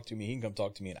wants to talk to me, he can come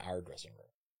talk to me in our dressing room.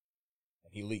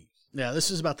 And he leaves. Yeah,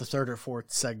 this is about the third or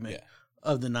fourth segment Yeah.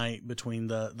 of the night between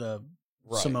the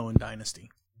Right. Samoan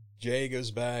dynasty. Jay goes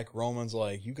back. Roman's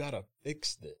like, you got to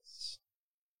fix this.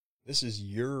 This is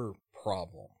your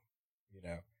problem. You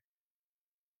know,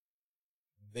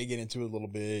 they get into it a little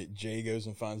bit. Jay goes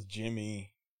and finds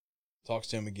Jimmy, talks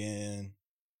to him again.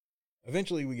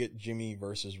 Eventually we get Jimmy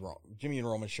versus Roman. Jimmy and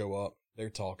Roman show up. They're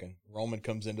talking. Roman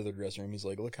comes into the dressing room. He's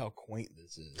like, look how quaint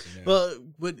this is. You know?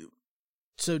 Well,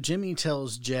 so Jimmy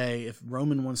tells Jay if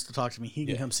Roman wants to talk to me, he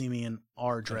can Yeah. come see me in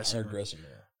our dressing Our room. dressing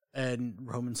room. And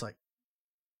Roman's like,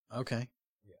 okay,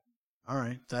 Yeah. all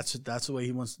right, that's the way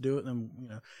he wants to do it.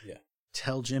 Then Yeah.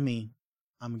 tell Jimmy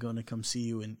I'm going to come see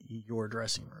you in your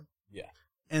dressing room. Yeah.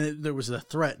 And there was a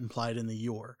threat implied in the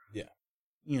your. Yeah.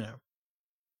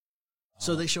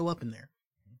 So they show up in there.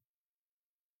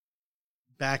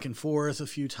 Back and forth a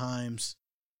few times.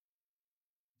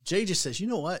 Jay just says, you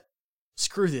know what?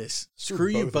 Screw this. Screw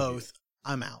you both of you." both.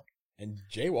 I'm out. And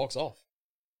Jay walks off.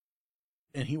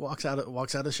 And he walks out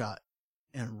of shot.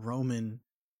 And Roman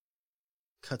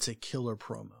cuts a killer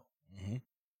promo. Mm-hmm.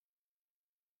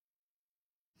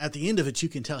 At the end of it, you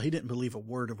can tell he didn't believe a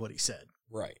word of what he said.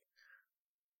 Right.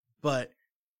 But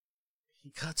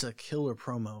he cuts a killer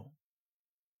promo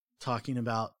talking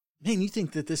about, man, you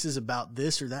think that this is about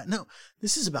this or that? No,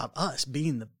 this is about us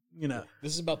being the,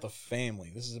 This is about the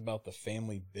family. This is about the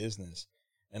family business.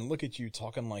 And look at you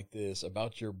talking like this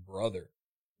about your brother.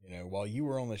 While you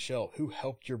were on the shelf, who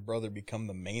helped your brother become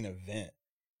the main event?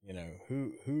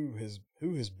 Who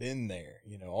has been there?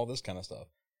 All this kind of stuff.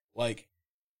 Like,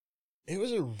 it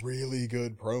was a really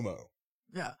good promo.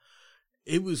 Yeah.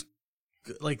 It was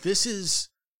good. Like, this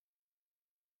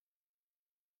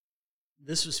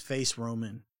was face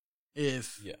Roman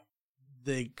if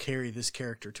they carry this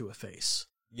character to a face.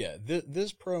 Yeah,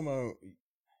 this promo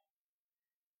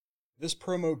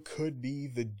could be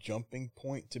the jumping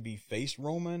point to be face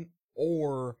Roman,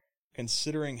 or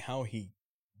considering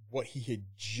what he had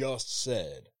just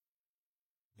said,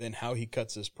 then how he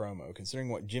cuts this promo, considering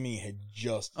what Jimmy had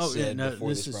just said before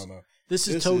this promo. This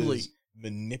is totally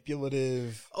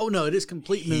manipulative. Oh no, it is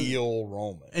complete heel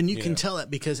Roman. And you can tell that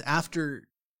because after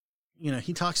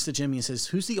he talks to Jimmy and says,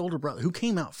 "Who's the older brother? Who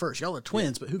came out first? Y'all are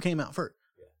twins, but who came out first?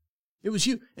 Yeah. It was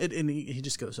you." And he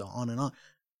just goes on and on.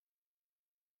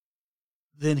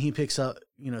 Then he picks up,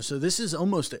 so this is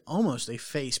almost a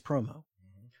face promo.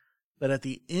 Mm-hmm. But at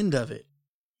the end of it,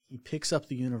 he picks up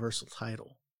the Universal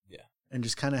title. Yeah. And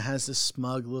just kind of has this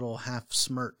smug little half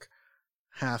smirk,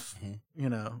 half,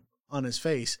 on his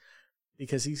face,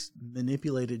 because he's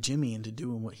manipulated Jimmy into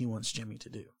doing what he wants Jimmy to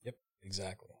do. Yep,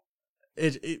 exactly.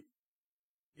 It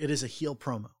is a heel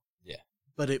promo. Yeah.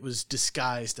 But it was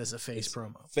disguised as a face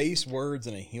promo. Face words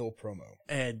and a heel promo.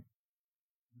 And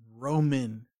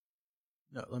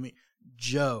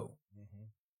Joe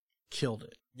killed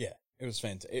it. Yeah, it was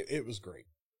fantastic. It was great.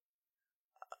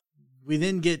 We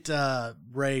then get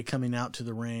Ray coming out to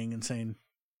the ring and saying,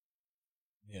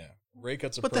 Yeah, Ray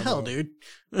cuts a "What promo the hell, dude?"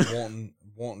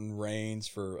 wanting Reigns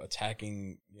for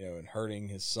attacking, and hurting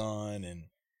his son, and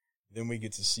then we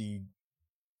get to see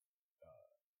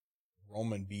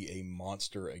Roman be a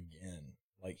monster again.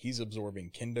 Like, he's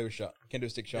absorbing kendo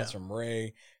stick shots from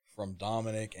Ray, from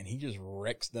Dominic, and he just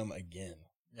wrecks them again.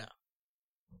 Yeah.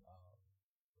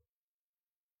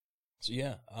 So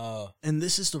yeah, and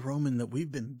this is the Roman that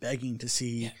we've been begging to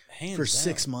see for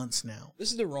 6 months now. This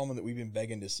is the Roman that we've been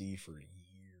begging to see for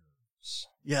years.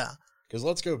 Yeah. Because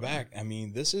let's go back. I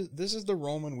mean, this is the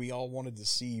Roman we all wanted to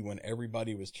see when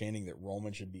everybody was chanting that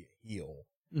Roman should be a heel.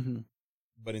 Mm-hmm.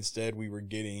 But instead we were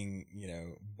getting,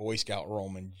 Boy Scout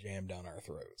Roman jammed down our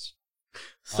throats.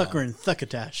 Thucker and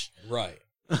Thuckatash. Right.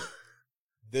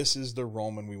 This is the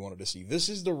Roman we wanted to see. This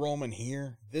is the Roman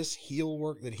here. This heel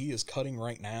work that he is cutting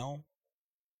right now,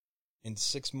 in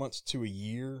 6 months to a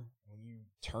year, when you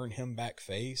turn him back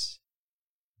face,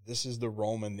 this is the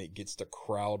Roman that gets the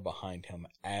crowd behind him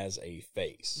as a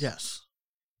face. Yes.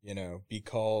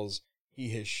 Because he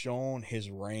has shown his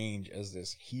range as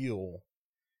this heel.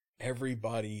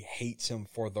 Everybody hates him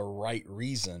for the right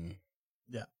reason.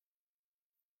 Yeah.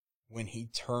 When he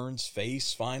turns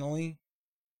face finally,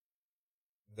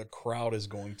 the crowd is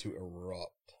going to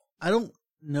erupt. I don't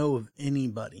know of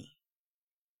anybody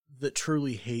that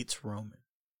truly hates Roman.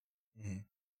 Mm-hmm.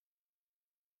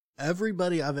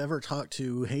 Everybody I've ever talked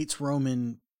to hates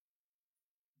Roman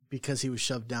because he was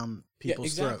shoved down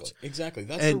people's throats. Exactly.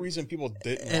 That's the reason people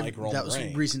didn't like Roman Reigns. That was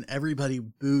the reason everybody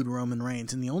booed Roman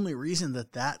Reigns. And the only reason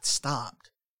that stopped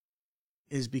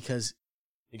is because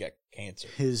he got cancer.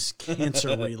 His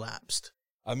cancer relapsed.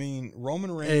 I mean,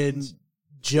 Roman Reigns... And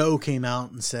Joe came out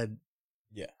and said,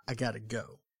 "Yeah, I gotta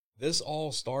go." This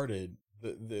all started,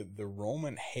 the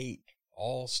Roman hate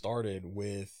all started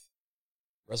with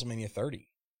WrestleMania 30.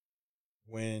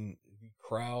 When the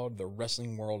crowd, the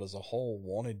wrestling world as a whole,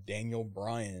 wanted Daniel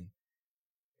Bryan,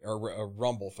 or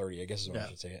Rumble 30, I guess is what I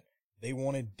should say it. They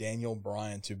wanted Daniel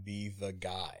Bryan to be the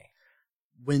guy.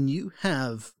 When you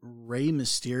have Rey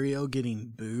Mysterio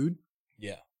getting booed,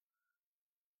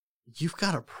 you've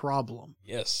got a problem.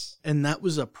 Yes. And that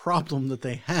was a problem that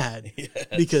they had. Yes.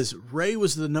 Because Rey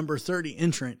was the number 30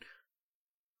 entrant,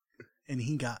 and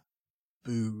he got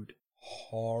booed.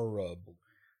 Horrible.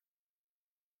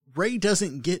 Rey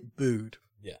doesn't get booed.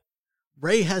 Yeah.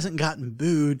 Rey hasn't gotten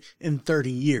booed in 30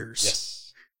 years.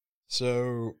 Yes.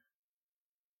 So,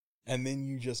 and then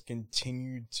you just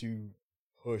continued to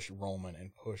push Roman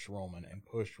and push Roman and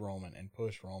push Roman and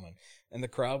push Roman. And the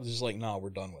crowd was just like, "Nah, we're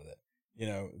done with it."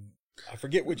 I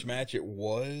forget which match it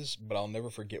was, but I'll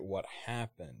never forget what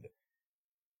happened.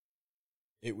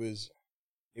 It was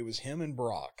him and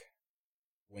Brock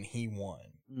when he won.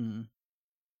 Mm-hmm.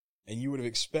 And you would have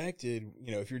expected,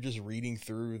 if you're just reading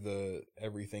through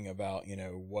everything about,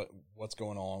 what's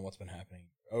going on, what's been happening.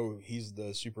 Oh, he's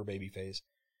the super baby face.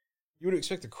 You would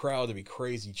expect the crowd to be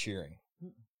crazy cheering.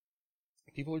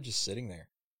 People are just sitting there.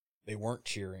 They weren't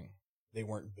cheering. They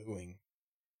weren't booing.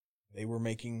 They were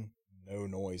making no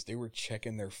noise. They were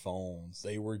checking their phones.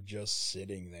 They were just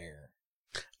sitting there.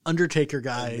 Undertaker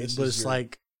guy was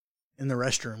like in the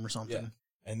restroom or something. Yeah.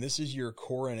 And this is your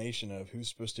coronation of who's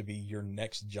supposed to be your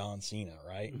next John Cena,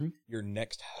 right? Mm-hmm. Your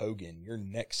next Hogan, your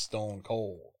next Stone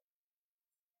Cold.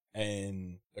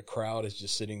 And the crowd is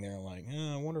just sitting there like,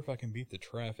 I wonder if I can beat the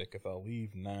traffic if I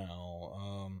leave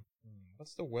now.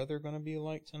 What's the weather going to be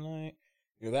like tonight?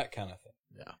 That kind of thing.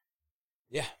 Yeah.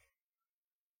 Yeah.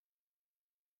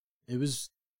 It was,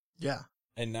 yeah.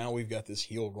 And now we've got this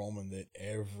heel Roman that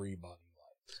everybody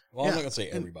likes. Well, I'm not going to say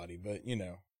everybody, but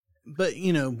But,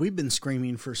 we've been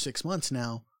screaming for 6 months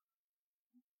now.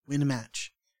 Win a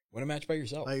match. Win a match by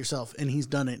yourself. By yourself. And he's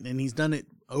done it. And he's done it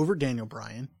over Daniel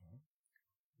Bryan,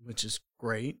 which is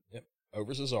great. Yep.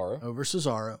 Over Cesaro. Over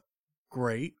Cesaro.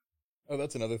 Great. Oh,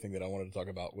 that's another thing that I wanted to talk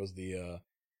about was the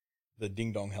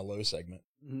Ding Dong Hello segment.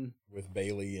 Mm-hmm. with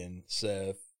Bailey and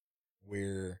Seth,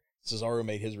 where Cesaro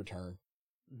made his return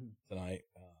tonight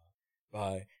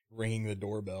by ringing the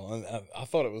doorbell, and I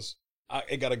thought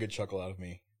it got a good chuckle out of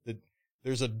me.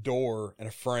 There's a door and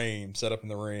a frame set up in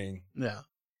the ring, Yeah.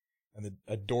 and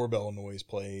a doorbell noise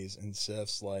plays, and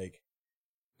Seth's like,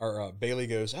 or Bailey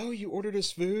goes, "Oh, you ordered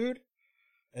us food?"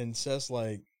 And Seth's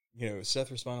like,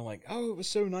 Seth responded like, "Oh, it was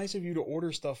so nice of you to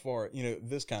order stuff for it,"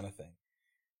 this kind of thing.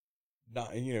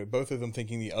 Not, both of them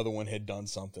thinking the other one had done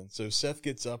something. So Seth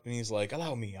gets up and he's like,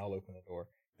 "Allow me, I'll open the door."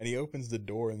 And he opens the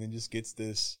door and then just gets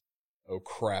this, oh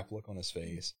crap, look on his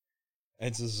face.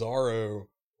 And Cesaro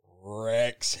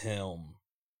wrecks him,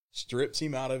 strips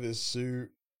him out of his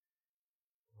suit,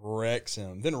 wrecks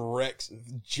him, then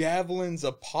javelins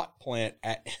a pot plant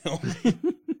at him.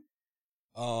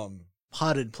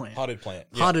 Potted plant. Potted plant.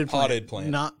 Yeah, Potted potted plant.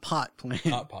 Not pot plant.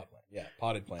 Not pot plant. Yeah,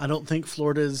 potted plant. I don't think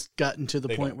Florida's gotten to the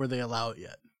They point don't. where they allow it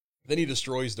yet. Then he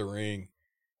destroys the ring.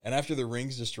 And after the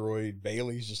ring's destroyed,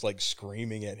 Bailey's just like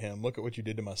screaming at him, "Look at what you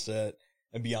did to my set."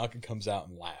 And Bianca comes out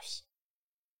and laughs.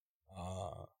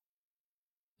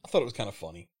 I thought it was kind of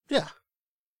funny. Yeah.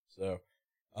 So,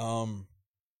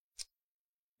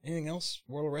 anything else?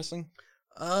 World of Wrestling?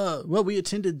 Well, we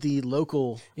attended the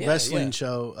local wrestling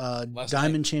show,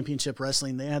 Diamond Championship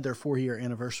Wrestling. They had their 4-year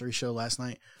anniversary show last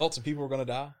night. Thought some people were going to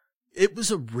die? It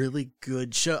was a really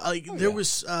good show.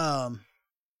 Was,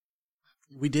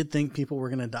 we did think people were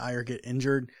going to die or get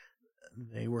injured.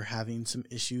 They were having some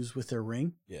issues with their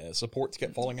ring. Yeah, supports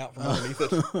kept falling out from underneath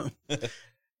it.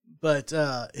 But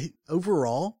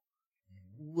overall,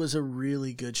 was a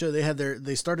really good show.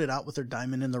 They started out with their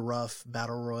Diamond in the Rough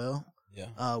Battle Royal.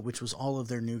 Yeah. Which was all of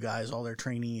their new guys, all their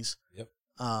trainees. Yep.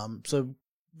 So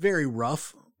very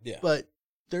rough. Yeah. But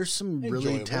there's some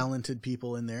really Enjoyable. talented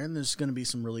people in there, and there's going to be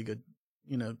some really good,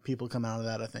 people come out of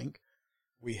that, I think.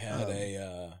 We had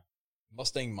a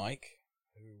Mustang Mike,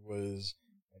 who was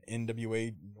an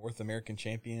NWA North American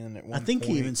champion at one point. I think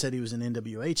he even said he was an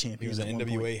NWA champion. He was an at one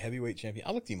NWA point. heavyweight champion.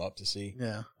 I looked him up to see.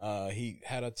 Yeah. He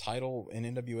had a title in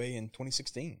NWA in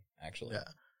 2016, actually.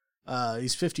 Yeah.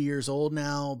 He's 50 years old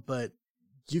now, but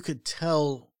you could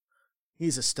tell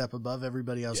he's a step above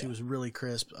everybody else. Yeah. He was really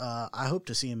crisp. I hope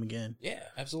to see him again. Yeah,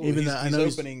 absolutely. Even he's, though I he's know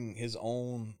opening his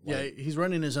own he's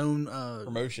running his own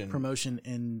promotion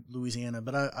in Louisiana,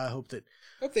 but I hope that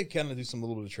I hope they kind of do some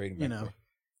little bit of trading back there.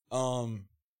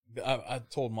 I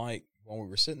told Mike when we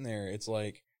were sitting there, it's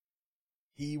like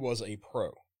he was a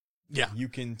pro. Yeah. You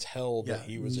can tell that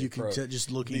he was a pro. You can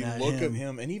just looking the at look him. of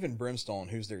him, and even Brimstone,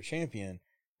 who's their champion,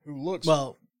 who looks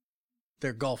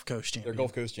their Gulf Coast champion. their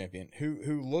Gulf Coast champion,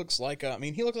 who looks like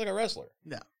he looks like a wrestler.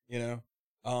 Yeah.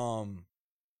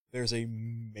 There's a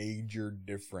major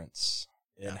difference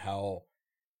in how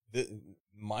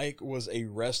Mike was a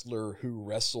wrestler who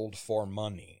wrestled for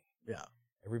money. Yeah.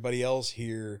 Everybody else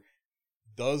here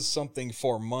does something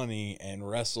for money and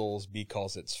wrestles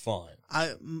because it's fun.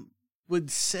 I would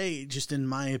say, just in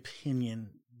my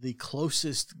opinion, the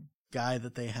closest guy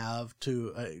that they have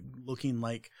to looking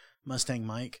like Mustang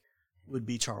Mike would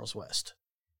be Charles West.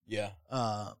 Yeah.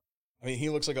 He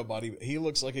looks like he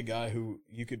looks like a guy who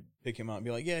you could pick him out and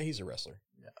be like, yeah, he's a wrestler.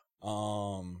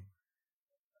 Yeah.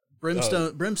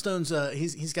 Brimstone's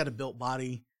he's got a built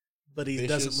body, but he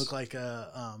doesn't look like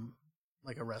a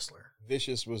wrestler.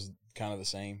 Vicious was kind of the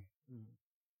same.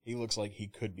 He looks like he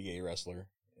could be a wrestler.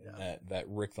 Yeah. That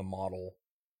Rick the Model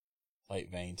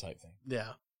type vein type thing.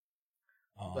 Yeah.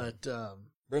 But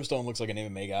Brimstone looks like an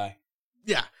MMA guy.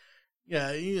 Yeah.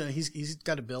 Yeah, he's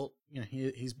got a built.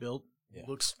 He's built. Yeah.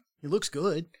 He looks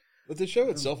good. But the show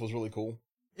itself was really cool.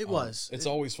 It was. It's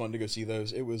always fun to go see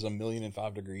those. It was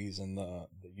 1,005 degrees in the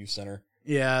youth center.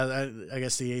 Yeah, I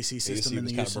guess the AC system in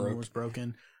the youth center broke. was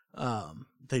broken.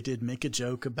 They did make a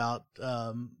joke about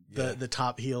the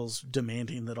top heels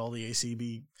demanding that all the AC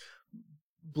be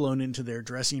blown into their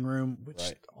dressing room,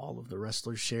 which all of the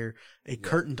wrestlers share a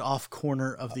curtained off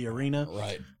corner of the arena.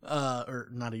 Right. Or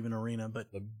not even arena,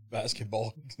 but the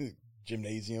basketball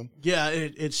gymnasium. Yeah,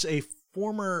 it's a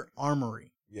former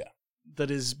armory. Yeah. That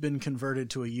has been converted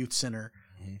to a youth center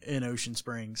in Ocean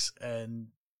Springs. And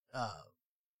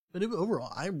but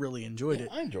overall I really enjoyed it.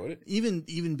 I enjoyed it.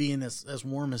 Even being as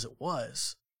warm as it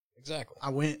was. Exactly.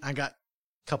 I got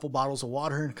a couple bottles of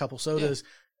water and a couple sodas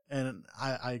and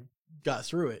I got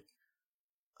through it.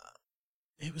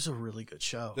 It was a really good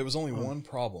show. There was only one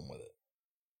problem with it.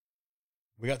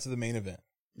 We got to the main event.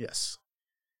 Yes.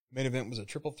 Main event was a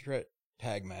triple threat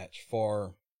tag match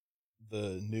for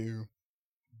the new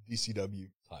DCW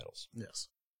titles. Yes.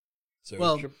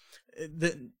 So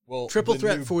triple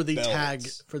threat new for the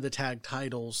belts. tag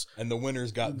titles, and the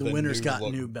winners got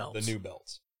new belts. The new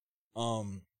belts.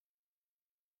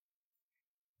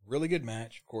 Really good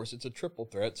match. Of course, it's a triple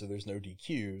threat, so there's no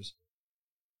DQs.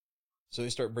 So they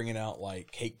start bringing out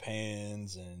like cake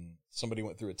pans, and somebody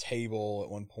went through a table at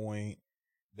one point.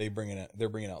 They're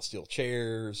bringing out steel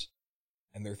chairs,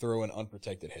 and they're throwing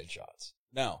unprotected headshots.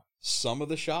 Now, some of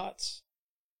the shots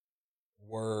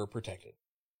were protected.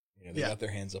 You know, they got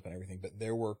their hands up and everything, but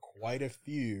there were quite a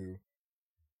few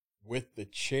with the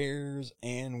chairs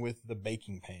and with the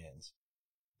baking pans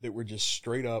that were just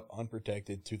straight up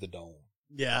unprotected to the dome.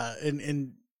 Yeah,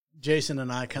 and Jason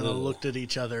and I kind of looked at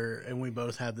each other, and we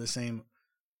both had the same,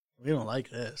 we don't like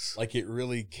this. Like, it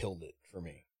really killed it for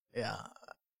me. Yeah.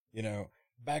 You know,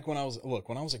 back when I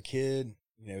was a kid,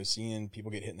 you know, seeing people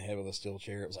get hit in the head with a steel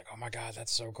chair, it was like, oh my God,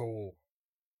 that's so cool.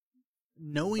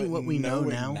 Knowing what we know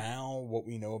now, what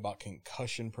we know about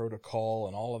concussion protocol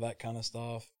and all of that kind of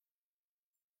stuff,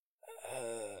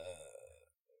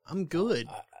 I'm good.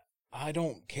 I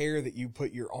don't care that you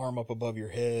put your arm up above your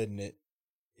head and it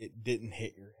didn't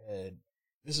hit your head.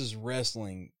 This is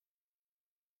wrestling.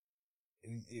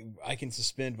 I can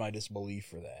suspend my disbelief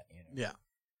for that. You know? Yeah.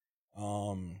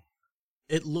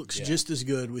 It looks just as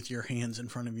good with your hands in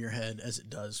front of your head as it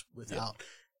does without.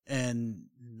 Yeah. And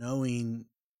knowing,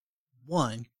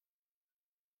 one,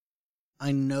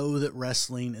 I know that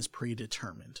wrestling is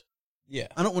predetermined. Yeah.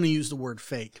 I don't want to use the word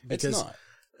fake because it's not.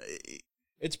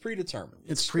 It's predetermined.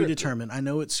 It's predetermined. I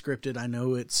know it's scripted. I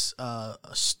know it's a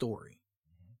story.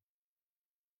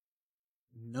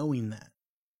 Knowing that,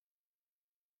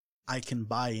 I can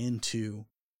buy into,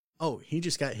 oh, he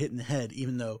just got hit in the head,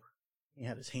 even though he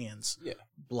had his hands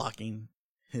blocking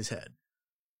his head.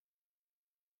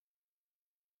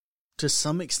 To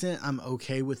some extent, I'm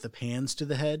okay with the pans to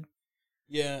the head.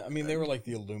 Yeah, I mean, they were like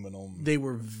the aluminum. They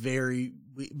were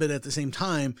but at the same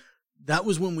time, that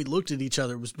was when we looked at each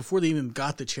other. It was before they even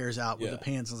got the chairs out with the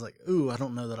pans. I was like, ooh, I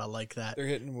don't know that I like that. They're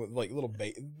hitting with like little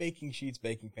baking sheets,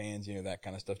 baking pans, you know, that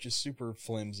kind of stuff. Just super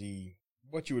flimsy,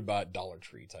 what you would buy at Dollar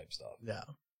Tree type stuff. Yeah.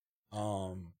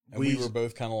 And we were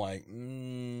both kind of like,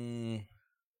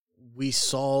 We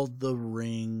saw the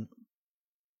ring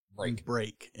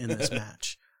break in this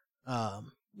match.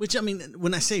 Which, I mean,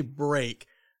 when I say break,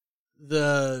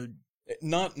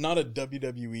 Not a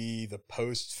WWE, the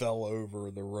post fell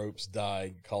over, the ropes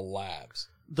died collapse.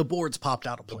 The boards popped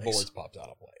out of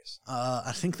place.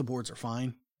 I think the boards are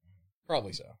fine.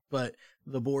 Probably so. But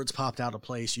the boards popped out of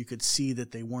place. You could see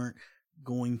that they weren't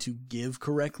going to give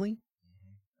correctly.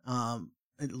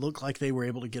 It looked like they were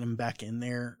able to get them back in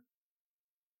there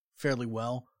fairly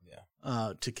well.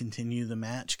 Yeah. To continue the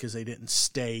match because they didn't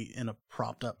stay in a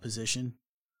propped up position.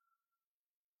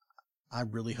 I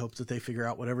really hope that they figure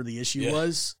out whatever the issue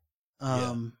was.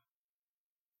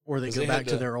 Or they go back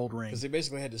to their old ring. Because they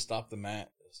basically had to stop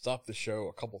the show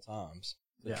a couple times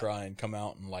to try and come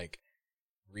out and like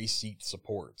reseat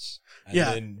supports. And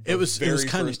then the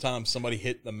first time somebody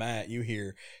hit the mat, you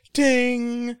hear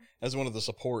ding as one of the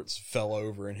supports fell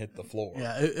over and hit the floor.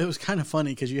 Yeah, it was kind of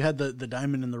funny because you had the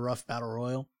Diamond in the Rough Battle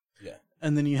Royal. Yeah.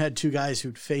 And then you had two guys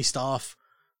who'd faced off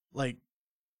like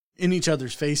in each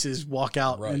other's faces, walk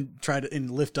out and try to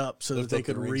lift up so that they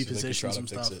could reposition some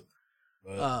stuff.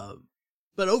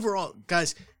 But overall,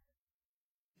 guys,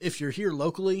 if you're here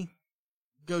locally,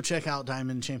 go check out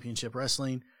Diamond Championship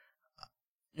Wrestling.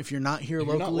 If you're not here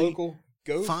locally,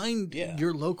 go find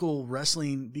your local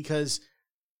wrestling because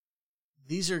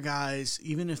these are guys,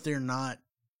 even if they're not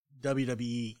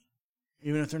WWE,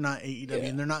 even if they're not AEW,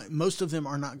 and they're not, most of them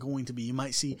are not going to be. You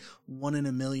might see 1 in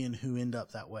a million who end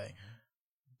up that way.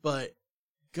 But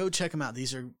go check them out.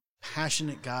 These are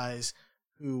passionate guys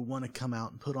who want to come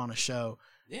out and put on a show.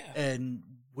 Yeah. And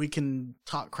we can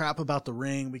talk crap about the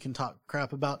ring. We can talk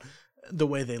crap about the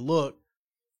way they look.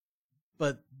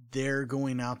 But they're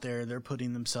going out there. They're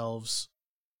putting themselves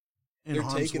in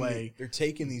harm's way. They're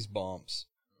taking these bumps.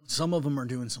 Some of them are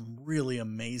doing some really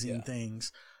amazing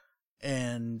things.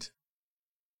 And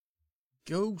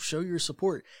go show your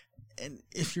support. And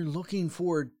if you're looking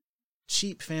for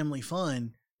cheap family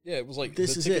fun, it was like the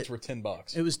tickets were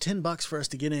 $10. It was $10 for us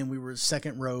to get in. We were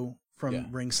second row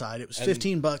from ringside. It was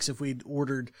 $15 if we'd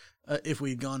ordered, if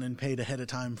we'd gone and paid ahead of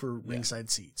time for ringside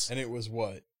seats. And it was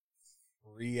what,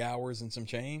 3 hours and some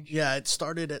change? Yeah, it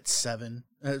started at 7.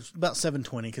 It was about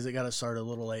 7:20 because it got us started a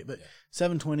little late. But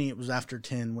 7:20, it was after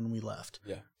 10 when we left.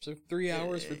 Yeah, so 3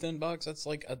 hours for $10. That's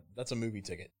like that's a movie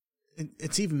ticket.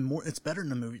 It's even more. It's better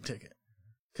than a movie ticket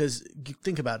because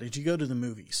think about it. You go to the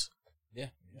movies. Yeah.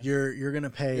 You're gonna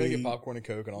pay. You get popcorn and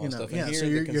Coke and all that stuff. Yeah, and so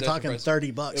you're talking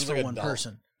 $30 for one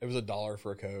person. It was $1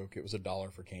 for a Coke. It was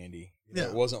 $1 for candy. Yeah.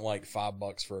 It wasn't like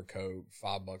 $5 for a Coke,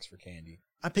 $5 for candy.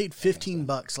 I paid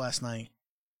 $15 last night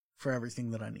for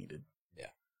everything that I needed. Yeah.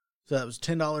 So that was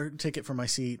 $10 ticket for my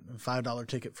seat and $5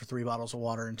 ticket for 3 bottles of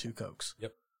water and 2 Cokes.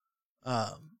 Yep.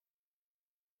 Yeah,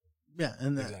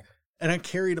 and Exactly. and I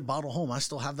carried a bottle home. I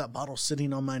still have that bottle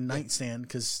sitting on my nightstand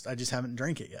because I just haven't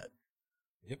drank it yet.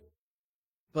 Yep.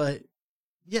 But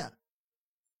yeah,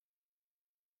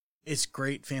 it's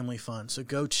great family fun. So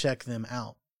go check them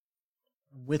out.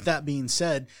 With that being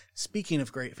said, speaking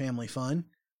of great family fun,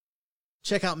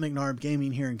 check out McNarb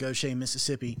Gaming here in Goshen,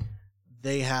 Mississippi.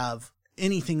 They have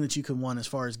anything that you can want as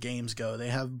far as games go. They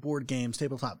have board games,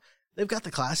 tabletop. They've got the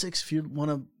classics if you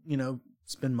want to,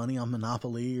 spend money on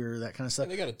Monopoly or that kind of stuff.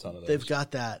 Yeah, they got a ton of those. They've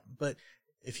got that. But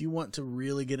if you want to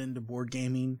really get into board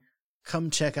gaming,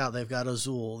 come check out. They've got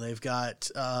Azul. They've got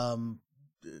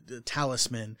the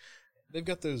Talisman. They've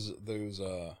got those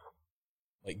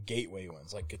like gateway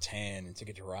ones, like Catan and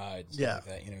Ticket to Ride and stuff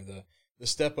like that. The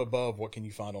step above what can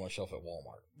you find on a shelf at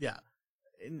Walmart. Yeah.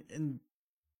 And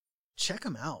check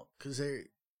them out because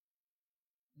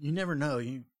you never know.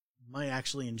 You might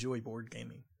actually enjoy board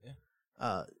gaming.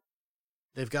 Yeah.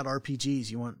 They've got RPGs.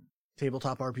 You want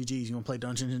tabletop RPGs. You want to play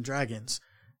Dungeons and Dragons.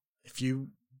 If you've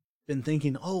been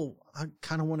thinking, oh, I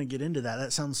kind of want to get into that.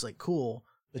 That sounds like cool,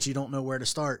 but you don't know where to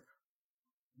start.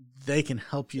 They can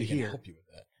help you They can here. help you with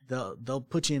that. They'll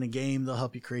put you in a game. They'll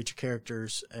help you create your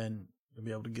characters, and you'll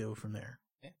be able to go from there.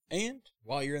 Yeah. And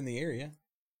while you're in the area,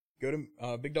 go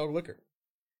to Big Dog Liquor.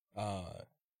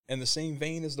 In the same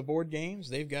vein as the board games,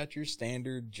 they've got your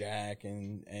standard Jack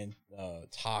and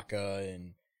Taka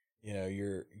and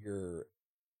your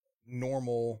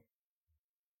normal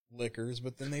liquors,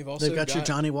 but then they've got your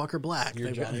Johnny Walker Black.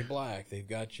 Black. They've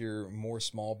got your more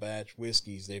small batch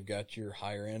whiskeys. They've got your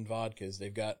higher end vodkas.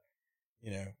 They've got,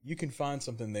 you can find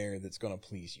something there that's going to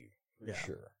please you for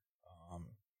sure.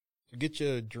 So get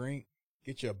you a drink,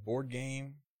 get you a board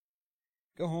game,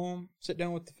 go home, sit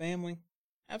down with the family,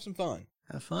 have some fun.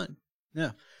 Have fun.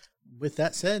 Yeah. With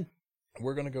that said,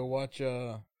 we're going to go watch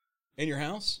In Your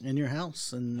House. In Your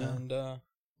House, and And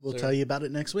we'll tell you about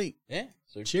it next week. Yeah.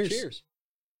 So Cheers. Cheers.